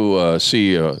went to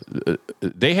see.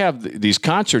 They have these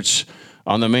concerts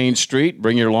on the main street.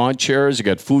 Bring your lawn chairs. You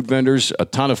got food vendors, a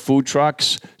ton of food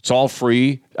trucks. It's all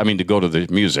free. I mean, to go to the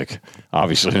music.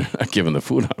 Obviously, they're not giving the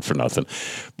food out for nothing.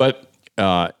 But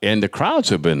and the crowds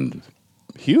have been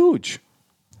huge,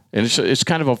 and it's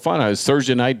kind of a fun. It's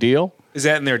Thursday night deal. Is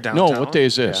that in their downtown? No, what day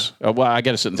is this? Yeah. Well, I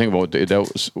got to sit and think about what day. That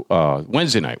was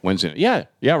Wednesday night. Yeah,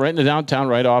 right in the downtown,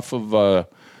 right off of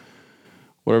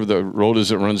whatever the road is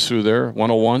that runs through there,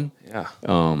 101. Yeah.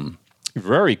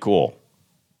 Very cool.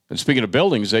 And speaking of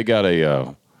buildings, they got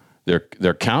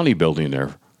their county building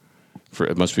there.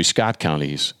 It must be Scott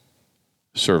County's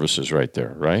services right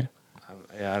there, right?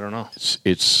 Yeah, I don't know.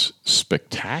 It's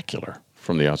spectacular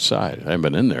from the outside. I haven't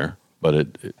been in there.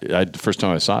 But the first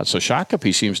time I saw it. So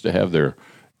Shakopee seems to have their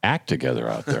act together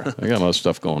out there. They got a lot of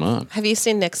stuff going on. Have you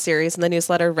seen Nick's series in the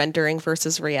newsletter, Rendering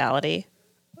versus Reality,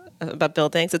 about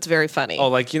buildings? It's very funny. Oh,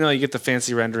 like, you get the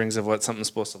fancy renderings of what something's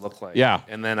supposed to look like. Yeah.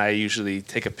 And then I usually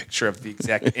take a picture of the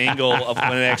exact angle of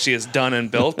when it actually is done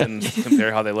and built and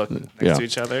compare how they look next to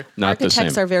each other. Not the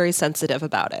Architects same. are very sensitive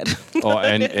about it. Oh,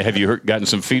 and have you gotten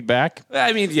some feedback?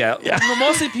 I mean, yeah.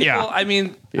 Mostly people, I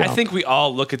mean, I think we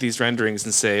all look at these renderings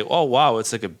and say, oh, wow,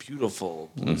 it's like a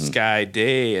beautiful blue sky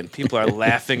day, and people are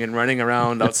laughing and running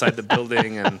around outside the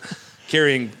building and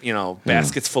carrying,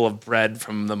 baskets full of bread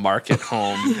from the market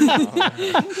home.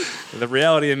 The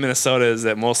reality in Minnesota is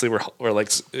that mostly we're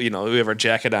like, we have our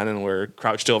jacket on and we're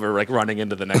crouched over, like running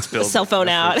into the next building. Cell phone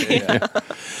out. Yeah.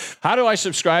 How do I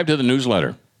subscribe to the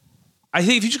newsletter? I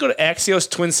think if you just go to Axios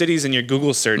Twin Cities in your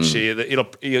Google search, and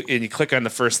you click on the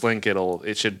first link,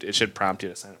 it should prompt you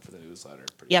to sign up for the newsletter.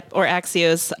 Yep, or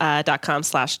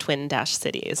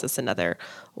axios.com/twin-cities is another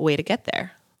way to get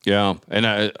there. Yeah, and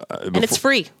it's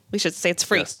free. We should say it's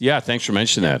free. Yes. Yeah, thanks for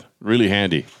mentioning that. Really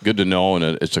handy. Good to know,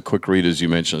 and it's a quick read, as you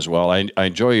mentioned as well. I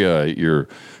enjoy your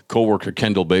coworker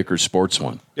Kendall Baker's sports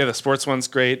one. Yeah, the sports one's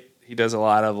great. He does a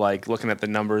lot of looking at the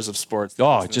numbers of sports.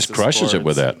 Oh, it just crushes it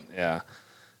with that. Yeah.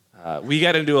 We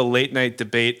got into a late night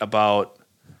debate about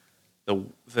the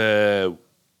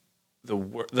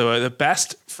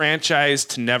best franchise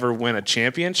to never win a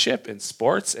championship in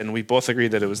sports, and we both agreed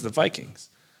that it was the Vikings.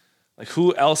 Like,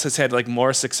 who else has had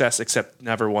more success except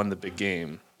never won the big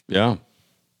game? Yeah.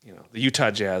 The Utah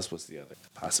Jazz was the other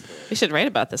possibility. We should write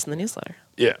about this in the newsletter.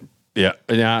 Yeah.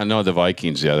 No, the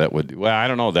Vikings. Yeah, that would. Well, I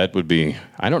don't know. That would be.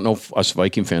 I don't know if us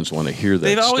Viking fans want to hear that.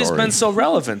 They've always story. been so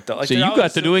relevant, though. So you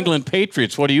got the New England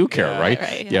Patriots. What do you care,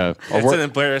 right? Yeah. It's an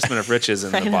embarrassment of riches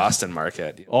in the Boston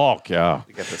market. Oh, yeah.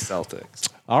 You got the Celtics.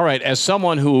 All right. As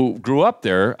someone who grew up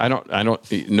there, I don't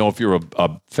know if you're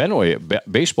a Fenway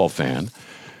baseball fan,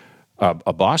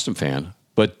 a Boston fan.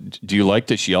 But do you like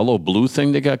this yellow-blue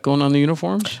thing they got going on the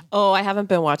uniforms? Oh, I haven't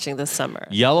been watching this summer.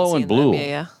 Yellow and blue.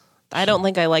 Yeah. I don't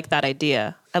think I like that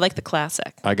idea. I like the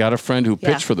classic. I got a friend who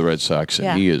pitched for the Red Sox,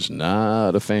 and he is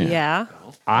not a fan. Yeah.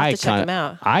 I'll have to check him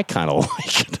out. I kind of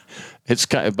like it. It's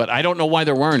but I don't know why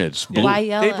they're wearing it. It's blue. Why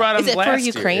yellow? They brought him Is it for last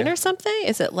Ukraine year, or something?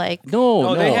 Is it like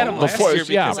No, they had him last year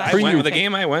because the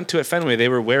game I went to at Fenway, they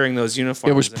were wearing those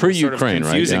uniforms. It was pre-Ukraine, sort of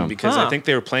confusing, right? Yeah. Because I think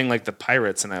they were playing like the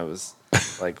Pirates, and I was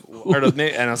like,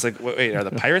 and I was like, wait, are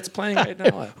the Pirates playing right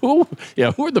now? Who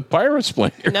are the Pirates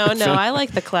playing? No, I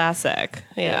like the classic.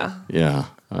 Yeah. Yeah,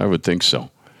 I would think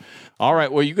so. All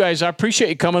right, well, you guys, I appreciate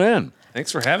you coming in. Thanks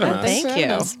for having us. Thank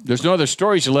you. There's no other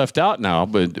stories you left out now,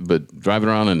 but driving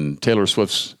around in Taylor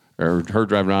Swift's, or her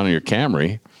driving around in your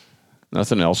Camry.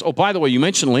 Nothing else. Oh, by the way, you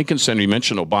mentioned Lincoln Center. You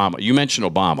mentioned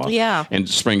Obama. Yeah. And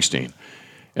Springsteen.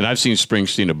 And I've seen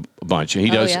Springsteen a bunch. And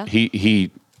he does. Yeah?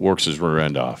 He works his rear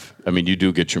end off. I mean, you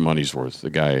do get your money's worth. The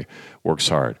guy works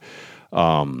hard.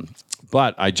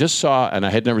 But I just saw, and I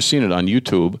had never seen it on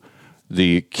YouTube,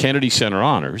 the Kennedy Center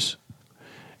Honors.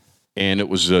 And it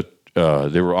was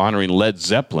they were honoring Led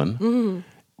Zeppelin.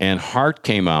 And Hart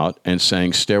came out and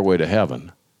sang Stairway to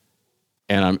Heaven.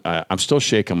 And I'm still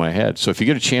shaking my head. So if you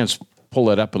get a chance, pull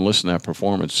that up and listen to that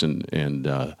performance. And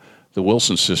the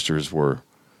Wilson sisters were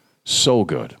so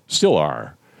good, still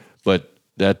are. But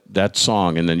that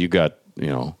song, and then you got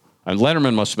and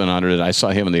Letterman must have been honored. I saw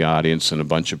him in the audience and a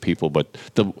bunch of people. But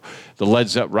the Led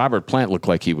Zeppelin, Robert Plant looked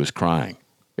like he was crying.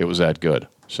 It was that good.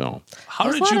 So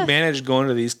how did you manage going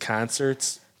to these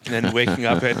concerts? And then waking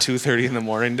up at 2:30 in the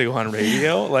morning to go on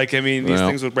radio? Like, I mean, these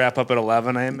things would wrap up at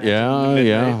 11, I imagine.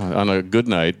 Yeah. On a good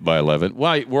night by 11.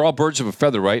 Well, we're all birds of a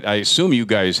feather, right? I assume you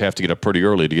guys have to get up pretty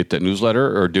early to get that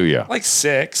newsletter, or do you? Like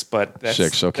 6, but that's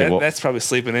 6. Okay, that's probably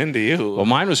sleeping into you. Well,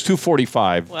 mine was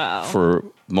 2:45 for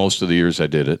most of the years I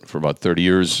did it, for about 30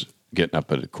 years. getting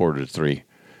up at 2:45.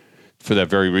 For that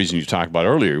very reason you talked about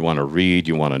earlier. You want to read,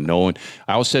 you want to know. And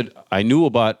I always said I knew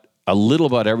a little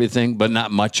about everything, but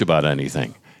not much about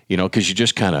anything, because you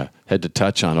just kind of had to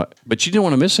touch on it. But you didn't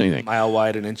want to miss anything. Mile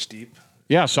wide and inch deep.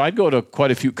 Yeah, so I'd go to quite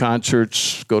a few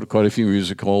concerts, go to quite a few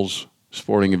musicals,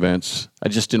 sporting events. I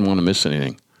just didn't want to miss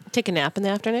anything. Take a nap in the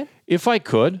afternoon? If I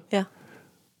could. Yeah.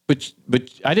 But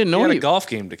I didn't know You had a golf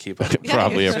game to keep up.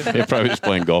 Probably. They probably was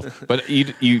playing golf. But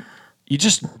you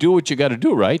just do what you got to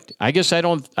do, right? I guess I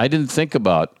didn't think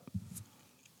about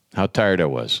how tired I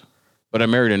was. But I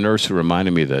married a nurse who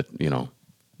reminded me that,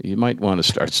 you might want to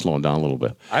start slowing down a little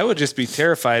bit. I would just be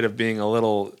terrified of being a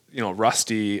little,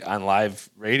 rusty on live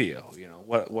radio.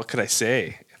 What could I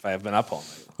say if I have been up all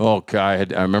night? Oh,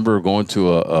 God. I remember going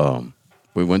to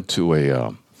we went to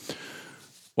a,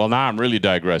 well, now I'm really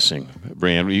digressing,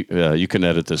 Brian. You can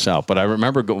edit this out. But I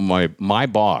remember my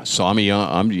boss. So I'm a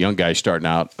young guy starting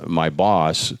out. My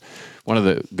boss, one of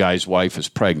the guy's wife is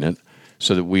pregnant,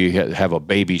 so that we have a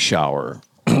baby shower.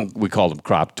 We call them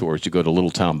crop tours. You go to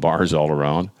little town bars all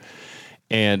around.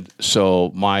 And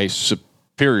so my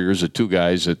superiors, the two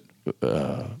guys,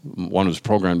 one was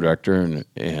program director,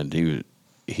 and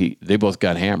they both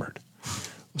got hammered.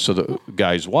 So the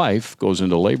guy's wife goes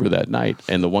into labor that night,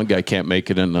 and the one guy can't make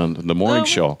it in on the morning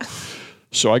show.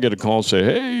 So I get a call and say,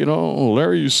 hey,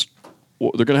 Larry's,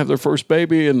 they're going to have their first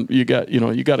baby, and you got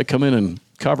to come in and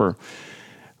cover.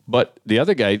 But the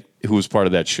other guy who was part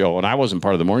of that show, and I wasn't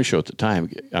part of the morning show at the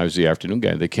time, I was the afternoon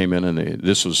guy. They came in, and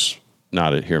this was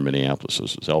not here in Minneapolis,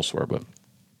 this was elsewhere, but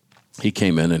he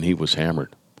came in and he was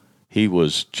hammered. He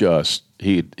was just,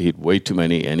 he'd way too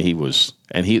many,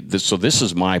 so this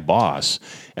is my boss,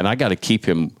 and I got to keep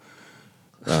him,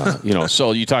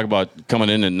 so you talk about coming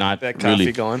in and not that coffee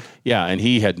really going. Yeah, and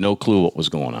he had no clue what was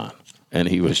going on, and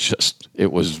he was just,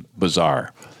 it was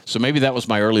bizarre. So maybe that was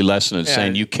my early lesson in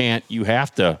saying you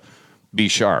have to be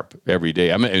sharp every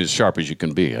day. I mean, as sharp as you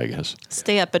can be, I guess.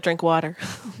 Stay up, but drink water.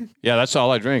 Yeah, that's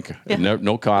all I drink. Yeah.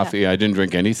 No coffee. Yeah. I didn't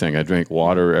drink anything. I drank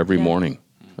water every morning.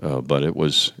 But it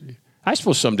was, I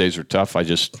suppose some days are tough. You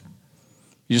just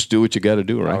do what you got to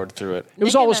do, right? Powered through it. It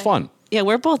was always fun. Yeah,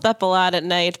 we're both up a lot at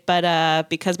night, but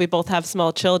because we both have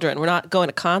small children, we're not going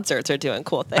to concerts or doing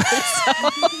cool things. So.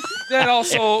 That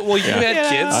also, well, you had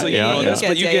kids, so you know this,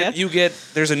 but you get.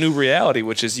 There's a new reality,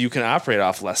 which is you can operate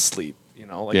off less sleep.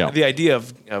 The idea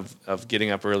of getting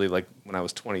up early, like when I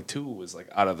was 22, was like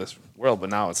out of this world. But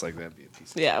now it's like that'd be a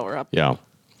piece. Yeah, we're up. Yeah,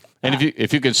 and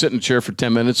if you could sit in a chair for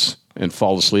 10 minutes and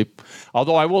fall asleep,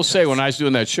 although I will say when I was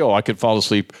doing that show, I could fall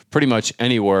asleep pretty much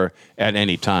anywhere at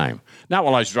any time. Not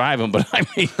while I was driving,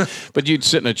 but you'd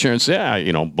sit in a chair and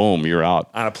say, boom, you're out.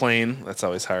 On a plane, that's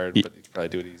always hard, but you could probably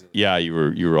do it easily. Yeah, you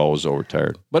were always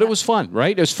overtired. But it was fun,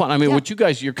 right? It was fun. I mean, what you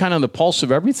guys, you're kind of on the pulse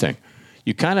of everything.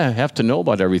 You kind of have to know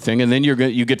about everything, and then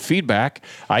you get feedback.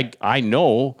 I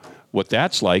know what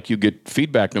that's like. You get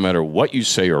feedback no matter what you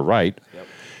say or write. Yep.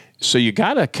 So you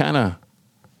got to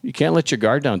you can't let your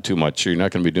guard down too much, or you're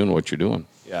not going to be doing what you're doing.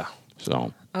 Yeah.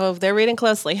 So. Oh, they're reading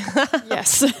closely.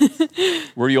 Yes.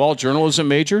 Were you all journalism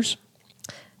majors?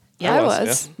 Yeah, I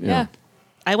was. Yeah.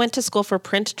 I went to school for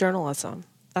print journalism.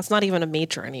 That's not even a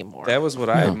major anymore. That was what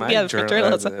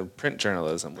print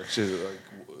journalism, which is like,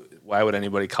 why would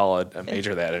anybody call it a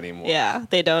major that anymore? Yeah,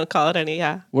 they don't call it any.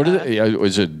 Yeah. What is it?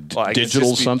 Is it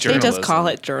digital something? They just call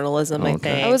it journalism. I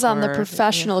think. I was on the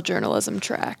professional journalism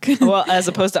track. Well, as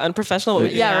opposed to unprofessional.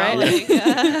 Yeah, right.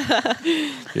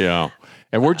 Yeah.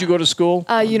 And where'd you go to school?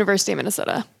 University of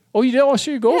Minnesota. Oh, you did? Oh,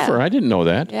 so you go for? I didn't know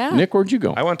that. Yeah. Nick, where'd you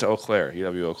go? I went to Eau Claire,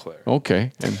 UW Eau Claire.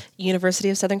 Okay. And University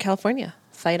of Southern California.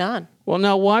 Fight on. Well,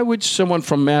 now, why would someone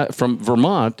from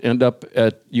Vermont end up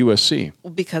at USC?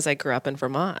 Because I grew up in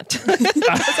Vermont.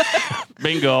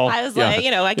 Bingo. I was like,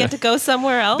 I get to go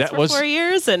somewhere else for 4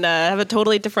 years and have a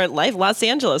totally different life. Los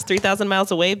Angeles, 3,000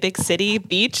 miles away, big city,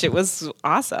 beach. It was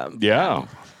awesome. Yeah.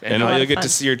 And you'll get to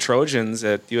see your Trojans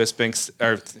at US Bank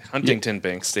or Huntington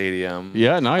Bank Stadium.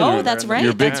 Yeah, now that's right.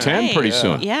 You're Big Ten pretty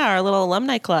soon. Yeah, our little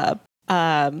alumni club.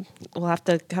 We'll have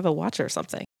to have a watch or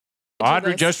something.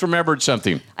 Audrey just remembered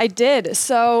something. I did.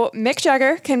 So Mick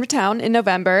Jagger came to town in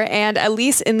November, and at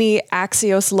least in the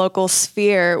Axios local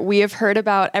sphere, we have heard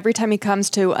about every time he comes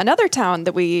to another town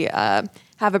that we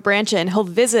have a branch in, he'll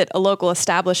visit a local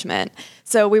establishment.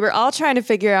 So we were all trying to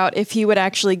figure out if he would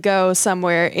actually go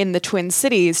somewhere in the Twin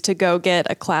Cities to go get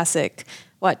a classic,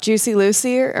 Juicy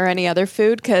Lucy or any other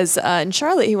food? Because in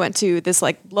Charlotte, he went to this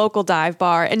local dive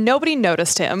bar and nobody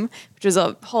noticed him, which was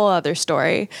a whole other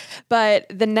story. But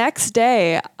the next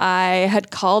day, I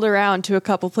had called around to a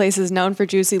couple places known for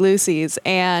Juicy Lucy's,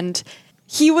 and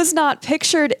he was not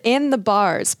pictured in the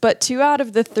bars, but 2 out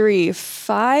of the 3,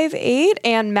 5'8",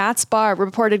 and Matt's bar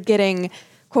reported getting,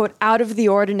 quote, out of the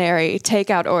ordinary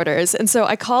takeout orders. And so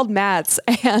I called Matt's,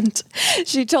 and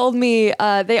she told me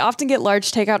they often get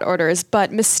large takeout orders,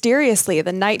 but mysteriously,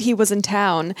 the night he was in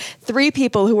town, 3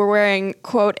 people who were wearing,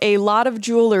 quote, a lot of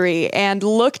jewelry and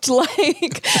looked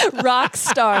like rock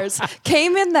stars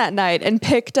came in that night and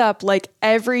picked up like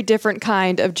every different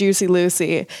kind of Juicy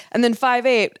Lucy. And then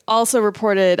 5'8" also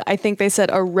reported, I think they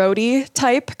said a roadie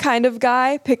type kind of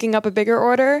guy picking up a bigger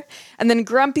order. And then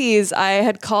Grumpy's, I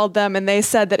had called them and they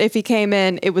said that if he came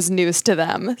in, it was news to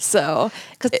them. So,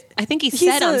 because I think he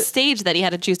said on stage that he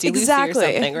had a Juicy Lucy or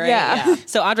something, right? Yeah.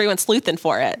 So Audrey went sleuthing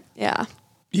for it. Yeah.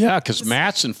 Yeah, because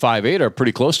Matt's and 5'8" are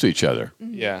pretty close to each other.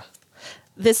 Yeah.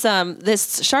 This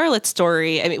Charlotte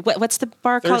story. I mean, what's the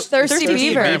bar called? Thirsty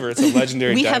Beaver. It's a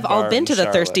legendary. We dive have all bar been in to the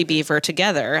Charlotte. Thirsty Beaver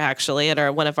together, actually,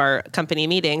 at one of our company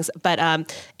meetings. But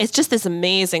it's just this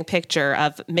amazing picture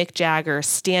of Mick Jagger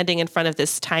standing in front of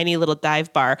this tiny little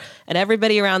dive bar, and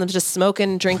everybody around them just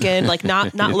smoking, drinking, like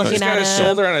not looking He's at got him. his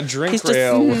shoulder on a drink He's just,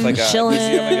 rail with like chilling.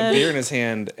 he's got like a beer in his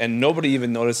hand, and nobody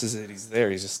even notices that he's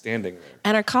there. He's just standing there.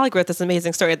 And our colleague wrote this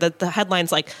amazing story. The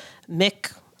headline's like,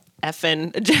 Mick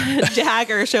effing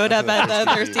Jagger showed up at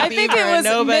the Thirsty Beaver. I think it was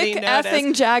nobody Mick noticed.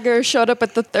 effing Jagger showed up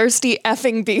at the Thirsty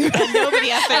effing Beaver. Nobody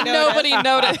effing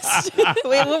noticed. noticed.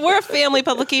 We're a family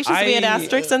publication, so we had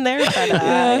asterisks in there. But,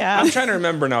 yeah. I'm trying to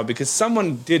remember now because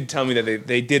someone did tell me that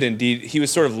they did indeed. He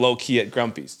was sort of low key at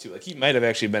Grumpy's too. Like he might have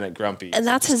actually been at Grumpy's, And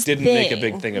that's his didn't thing. make a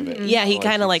big thing of it. Yeah, he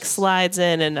kind of like slides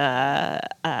in and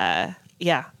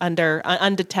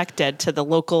undetected to the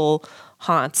local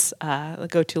haunts, the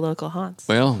go-to local haunts.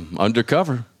 Well,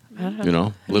 undercover, Have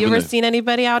you ever seen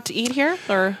anybody out to eat here?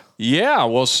 Or Yeah,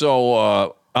 well,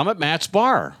 so I'm at Matt's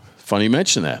bar. Funny you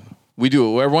mention that. We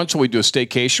do every once in a while we do a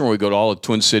staycation where we go to all the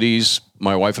Twin Cities.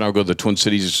 My wife and I will go to the Twin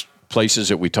Cities places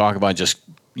that we talk about. Just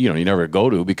you never go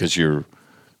to because you're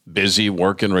busy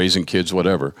working, raising kids,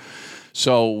 whatever.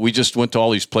 So we just went to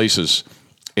all these places,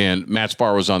 and Matt's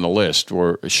bar was on the list.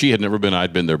 Where she had never been,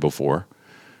 I'd been there before.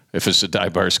 If it's a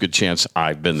dive bar, it's a good chance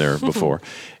I've been there before.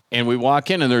 And we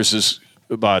walk in, and there's this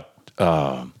about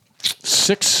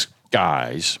 6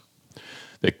 guys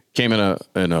that came in a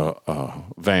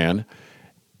van.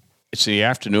 It's the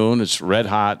afternoon. It's red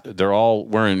hot. They're all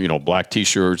wearing black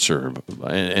T-shirts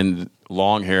and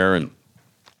long hair, and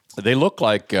they look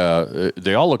like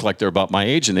they all look like they're about my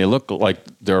age, and they look like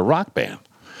they're a rock band.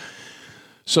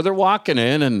 So they're walking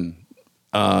in, and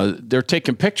they're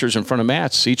taking pictures in front of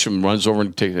Matt's. Each of them runs over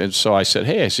and so I said,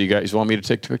 "Hey, I see you guys want me to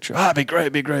take the picture." It'd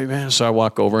be great, man. So I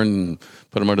walk over and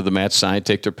put them under the Matt's sign,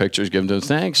 take their pictures, give them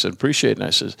thanks, and appreciate it.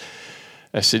 And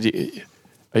I said,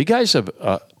 "Are you guys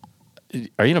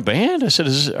are you in a band?" I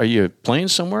said, "Are you playing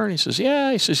somewhere?" And he says,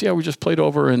 "Yeah." He says, "Yeah, we just played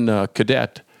over in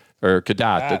Cadet at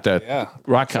that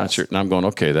rock concert." And I'm going,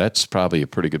 "Okay, that's probably a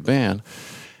pretty good band."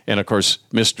 And of course,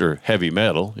 Mr. Heavy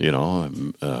Metal,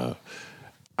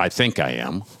 I think I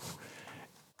am.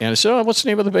 And I said, "Oh, what's the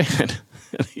name of the band?"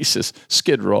 And he says,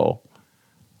 "Skid Row."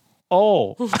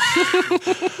 Oh.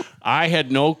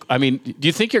 I mean, do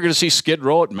you think you're going to see Skid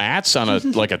Row at Matt's on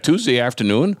a Tuesday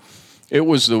afternoon? It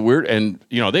was the weird, and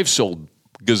they've sold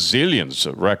gazillions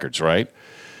of records, right?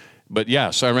 But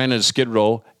yeah, so I ran into Skid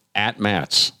Row at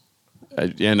Matt's.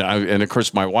 And of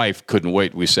course, my wife couldn't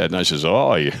wait. We said, and I says,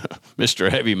 "Oh, yeah, Mr.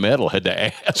 Heavy Metal had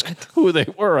to ask who they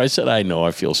were." I said, "I know,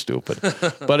 I feel stupid,"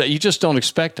 but you just don't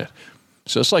expect it.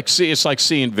 So it's like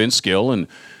seeing Vince Gill and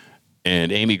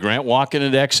Amy Grant walking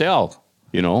into XL.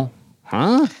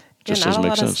 Huh? Just not doesn't a make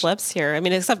lot sense. of celebs here. I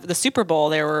mean, except for the Super Bowl,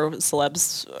 there were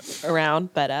celebs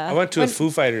around. But I went to a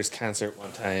Foo Fighters concert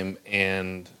one time,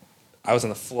 and I was on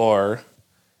the floor.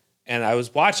 And I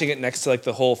was watching it next to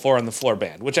the whole 4 on the Floor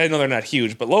band, which I know they're not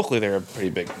huge, but locally they're a pretty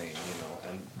big name,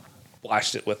 and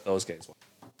watched it with those guys.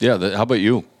 Yeah. How about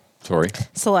you, Tori?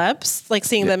 celebs, like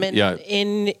seeing them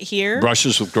in here.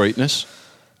 Brushes with greatness.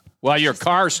 Well, your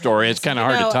car story, it's kind of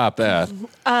hard to top that.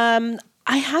 I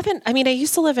haven't. I mean, I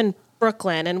used to live in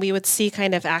Brooklyn, and we would see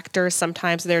kind of actors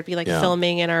sometimes. There'd be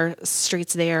filming in our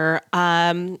streets there.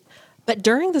 But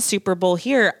during the Super Bowl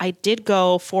here, I did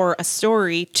go for a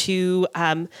story to.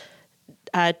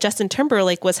 Justin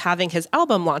Timberlake was having his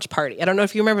album launch party. I don't know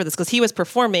if you remember this because he was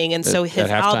performing, and so his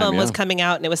album was coming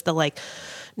out, and it was the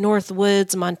North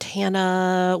Woods,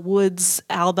 Montana Woods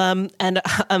album. And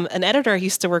an editor I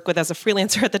used to work with as a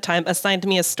freelancer at the time assigned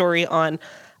me a story on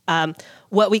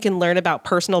what we can learn about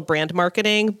personal brand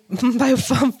marketing by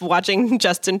watching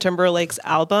Justin Timberlake's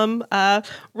album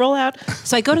roll out.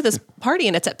 So I go to this party,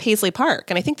 and it's at Paisley Park,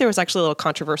 and I think there was actually a little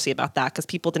controversy about that because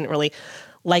people didn't really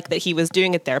like that he was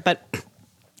doing it there, but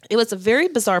it was a very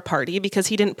bizarre party because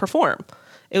he didn't perform.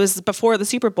 It was before the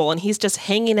Super Bowl, and he's just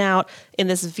hanging out in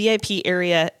this VIP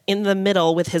area in the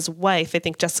middle with his wife, I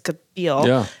think Jessica Biel.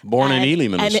 Yeah, born in Ely,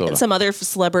 Minnesota. And some other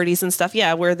celebrities and stuff,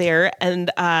 were there.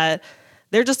 And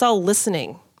they're just all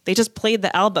listening. They just played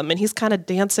the album, and he's kind of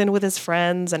dancing with his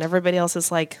friends, and everybody else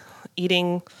is like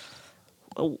eating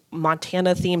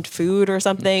Montana-themed food or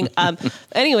something.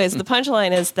 Anyways, the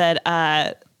punchline is that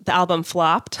the album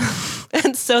flopped.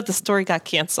 And so the story got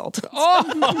canceled.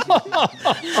 And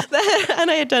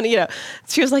I had done,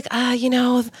 she was like,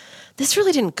 this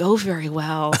really didn't go very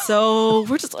well. So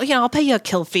we're just, I'll pay you a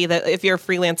kill fee that if you're a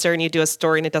freelancer and you do a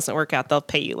story and it doesn't work out, they'll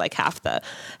pay you like half the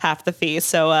fee.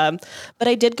 So, but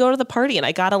I did go to the party and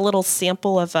I got a little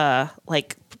sample of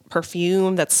like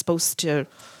perfume that's supposed to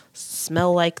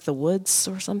smell like the woods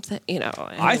or something, Anyway,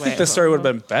 I think the story would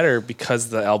have been better because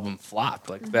the album flopped.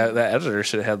 Like that editor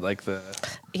should have had like the...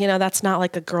 that's not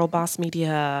like a girl boss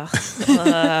media.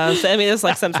 It's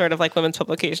like some sort of like women's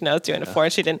publication I was doing it for.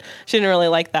 She didn't really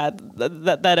like that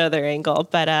other angle.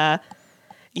 But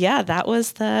that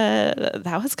was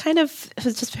it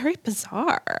was just very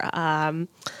bizarre.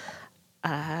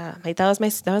 That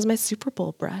was my Super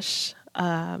Bowl brush.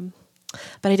 But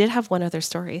I did have one other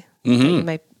story.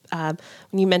 When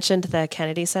you mentioned the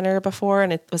Kennedy Center before,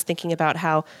 and it was thinking about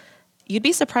how you'd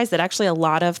be surprised that actually a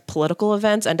lot of political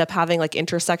events end up having like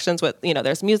intersections with,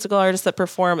 there's musical artists that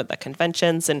perform at the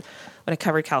conventions. And when I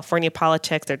covered California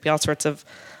politics, there'd be all sorts of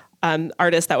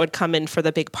artists that would come in for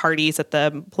the big parties at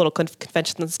the political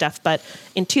conventions and stuff. But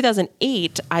in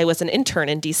 2008, I was an intern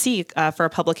in DC for a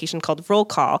publication called Roll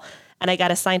Call. And I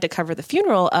got assigned to cover the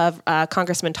funeral of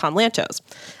Congressman Tom Lantos.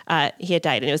 He had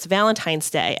died, and it was Valentine's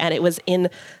Day, and it was in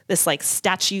this like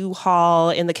statue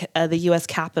hall in the U.S.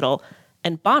 Capitol,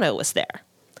 and Bono was there.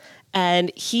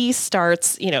 And he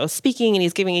starts, speaking, and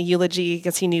he's giving a eulogy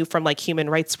because he knew from like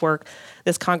human rights work,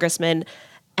 this congressman,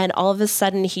 and all of a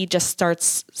sudden he just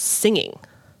starts singing.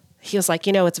 He was like,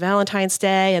 it's Valentine's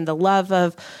Day, and the love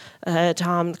of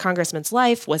Tom, the congressman's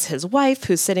life, was his wife,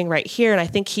 who's sitting right here, and I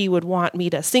think he would want me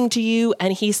to sing to you.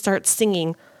 And he starts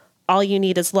singing All You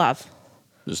Need Is Love.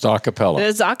 It's a cappella.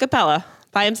 It's a cappella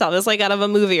by himself. It's like out of a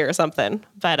movie or something.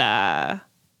 But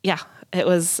it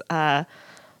was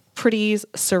pretty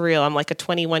surreal. I'm like a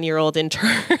 21-year-old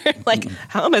intern. Like,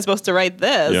 how am I supposed to write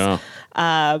this?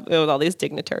 Yeah. With all these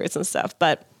dignitaries and stuff.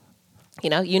 But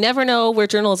you never know where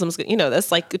journalism's,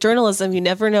 this, like journalism, you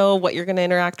never know what you're going to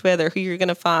interact with or who you're going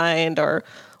to find or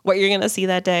what you're going to see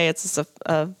that day. It's just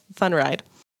a fun ride.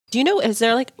 Do you know, is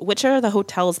there like, which are the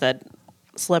hotels that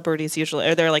celebrities usually,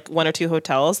 are there like one or two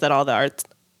hotels that all the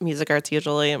music arts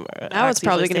usually? Now it's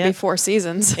probably going to be Four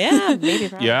Seasons. Yeah, maybe.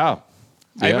 Probably. Yeah.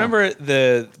 I remember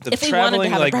the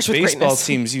traveling like baseball greatness.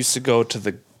 Teams used to go to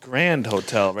the Grand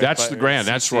Hotel, right? That's the Grand.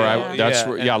 That's where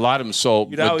a lot of them. So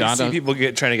you'd always see people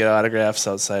trying to get autographs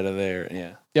outside of there.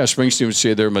 Yeah. Yeah, Springsteen would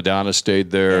stay there. Madonna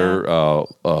stayed there.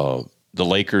 Yeah. The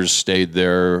Lakers stayed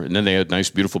there, and then they had a nice,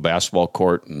 beautiful basketball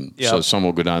court. And so some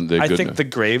will go down. I think the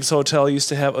Graves Hotel used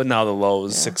to have. Now the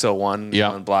Lowe's 601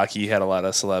 in Blocky had a lot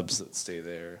of celebs that stay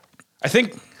there. I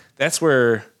think that's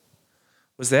where.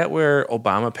 Was that where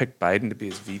Obama picked Biden to be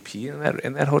his VP in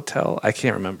that hotel? I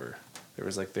can't remember. There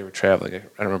was like they were traveling. I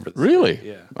don't remember. Really?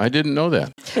 Yeah. I didn't know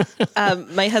that.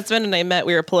 My husband and I met.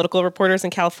 We were political reporters in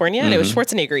California, and it was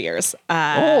Schwarzenegger years.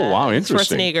 Oh, wow,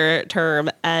 interesting. Schwarzenegger term,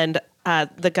 and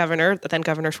the governor, then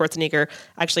Governor Schwarzenegger,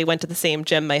 actually went to the same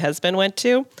gym my husband went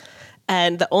to,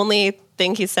 and the only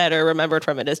thing he said or remembered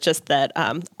from it is just that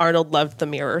Arnold loved the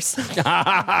mirrors. He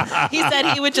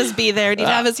said he would just be there and he'd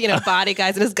have his, body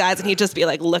guys and his guys, and he'd just be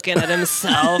like looking at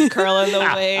himself, curling the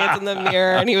weights in the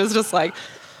mirror, and he was just like,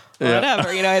 whatever,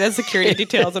 it has security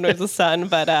details and it was the sun,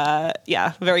 but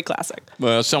very classic.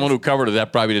 Well, someone who covered it,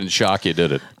 that probably didn't shock you,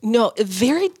 did it? No,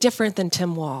 very different than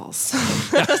Tim Walz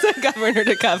as a governor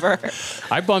to cover.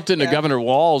 I bumped into Governor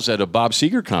Walz at a Bob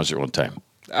Seger concert one time.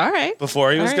 All right.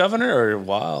 Before he was governor or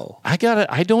while? I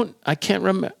can't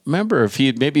remember if he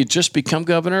had maybe just become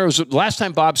governor. It was the last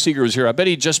time Bob Seger was here. I bet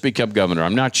he'd just become governor.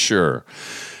 I'm not sure.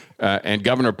 And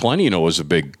Governor Plenino was a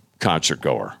big concert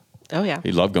goer. Oh, yeah.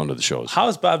 He loved going to the shows. How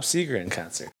is Bob Seger in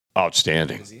concert?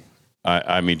 Outstanding.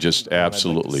 I mean, just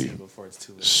absolutely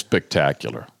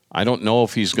spectacular. I don't know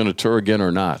if he's going to tour again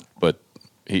or not, but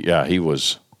he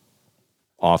was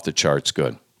off the charts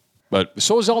good. But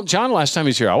so was Elton John last time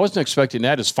he was here. I wasn't expecting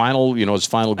that. His final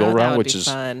go-round, which has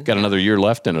got another year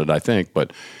left in it, I think.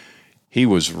 But he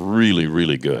was really,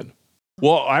 really good.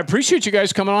 Well, I appreciate you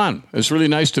guys coming on. It's really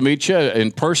nice to meet you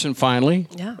in person finally.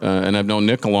 Yeah. And I've known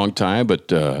Nick a long time, but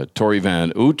Tori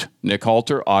Van Oot, Nick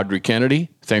Halter, Audrey Kennedy,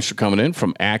 thanks for coming in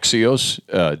from Axios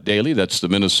Daily. That's the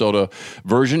Minnesota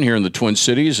version here in the Twin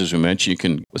Cities. As we mentioned, you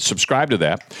can subscribe to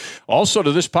that. Also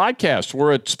to this podcast,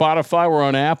 we're at Spotify, we're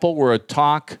on Apple, we're at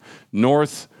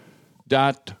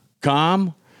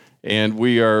talknorth.com. And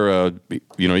we are,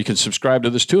 you can subscribe to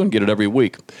this too and get it every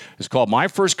week. It's called My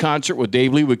First Concert with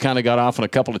Dave Lee. We kind of got off on a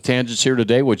couple of tangents here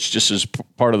today, which just is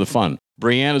part of the fun.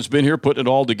 Brianne has been here putting it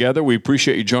all together. We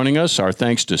appreciate you joining us. Our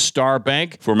thanks to Star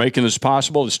Bank for making this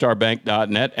possible, to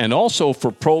starbank.net, and also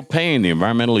for Propane, the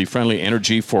environmentally friendly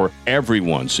energy for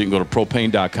everyone. So you can go to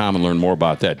propane.com and learn more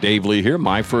about that. Dave Lee here,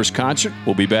 My First Concert.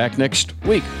 We'll be back next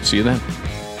week. See you then.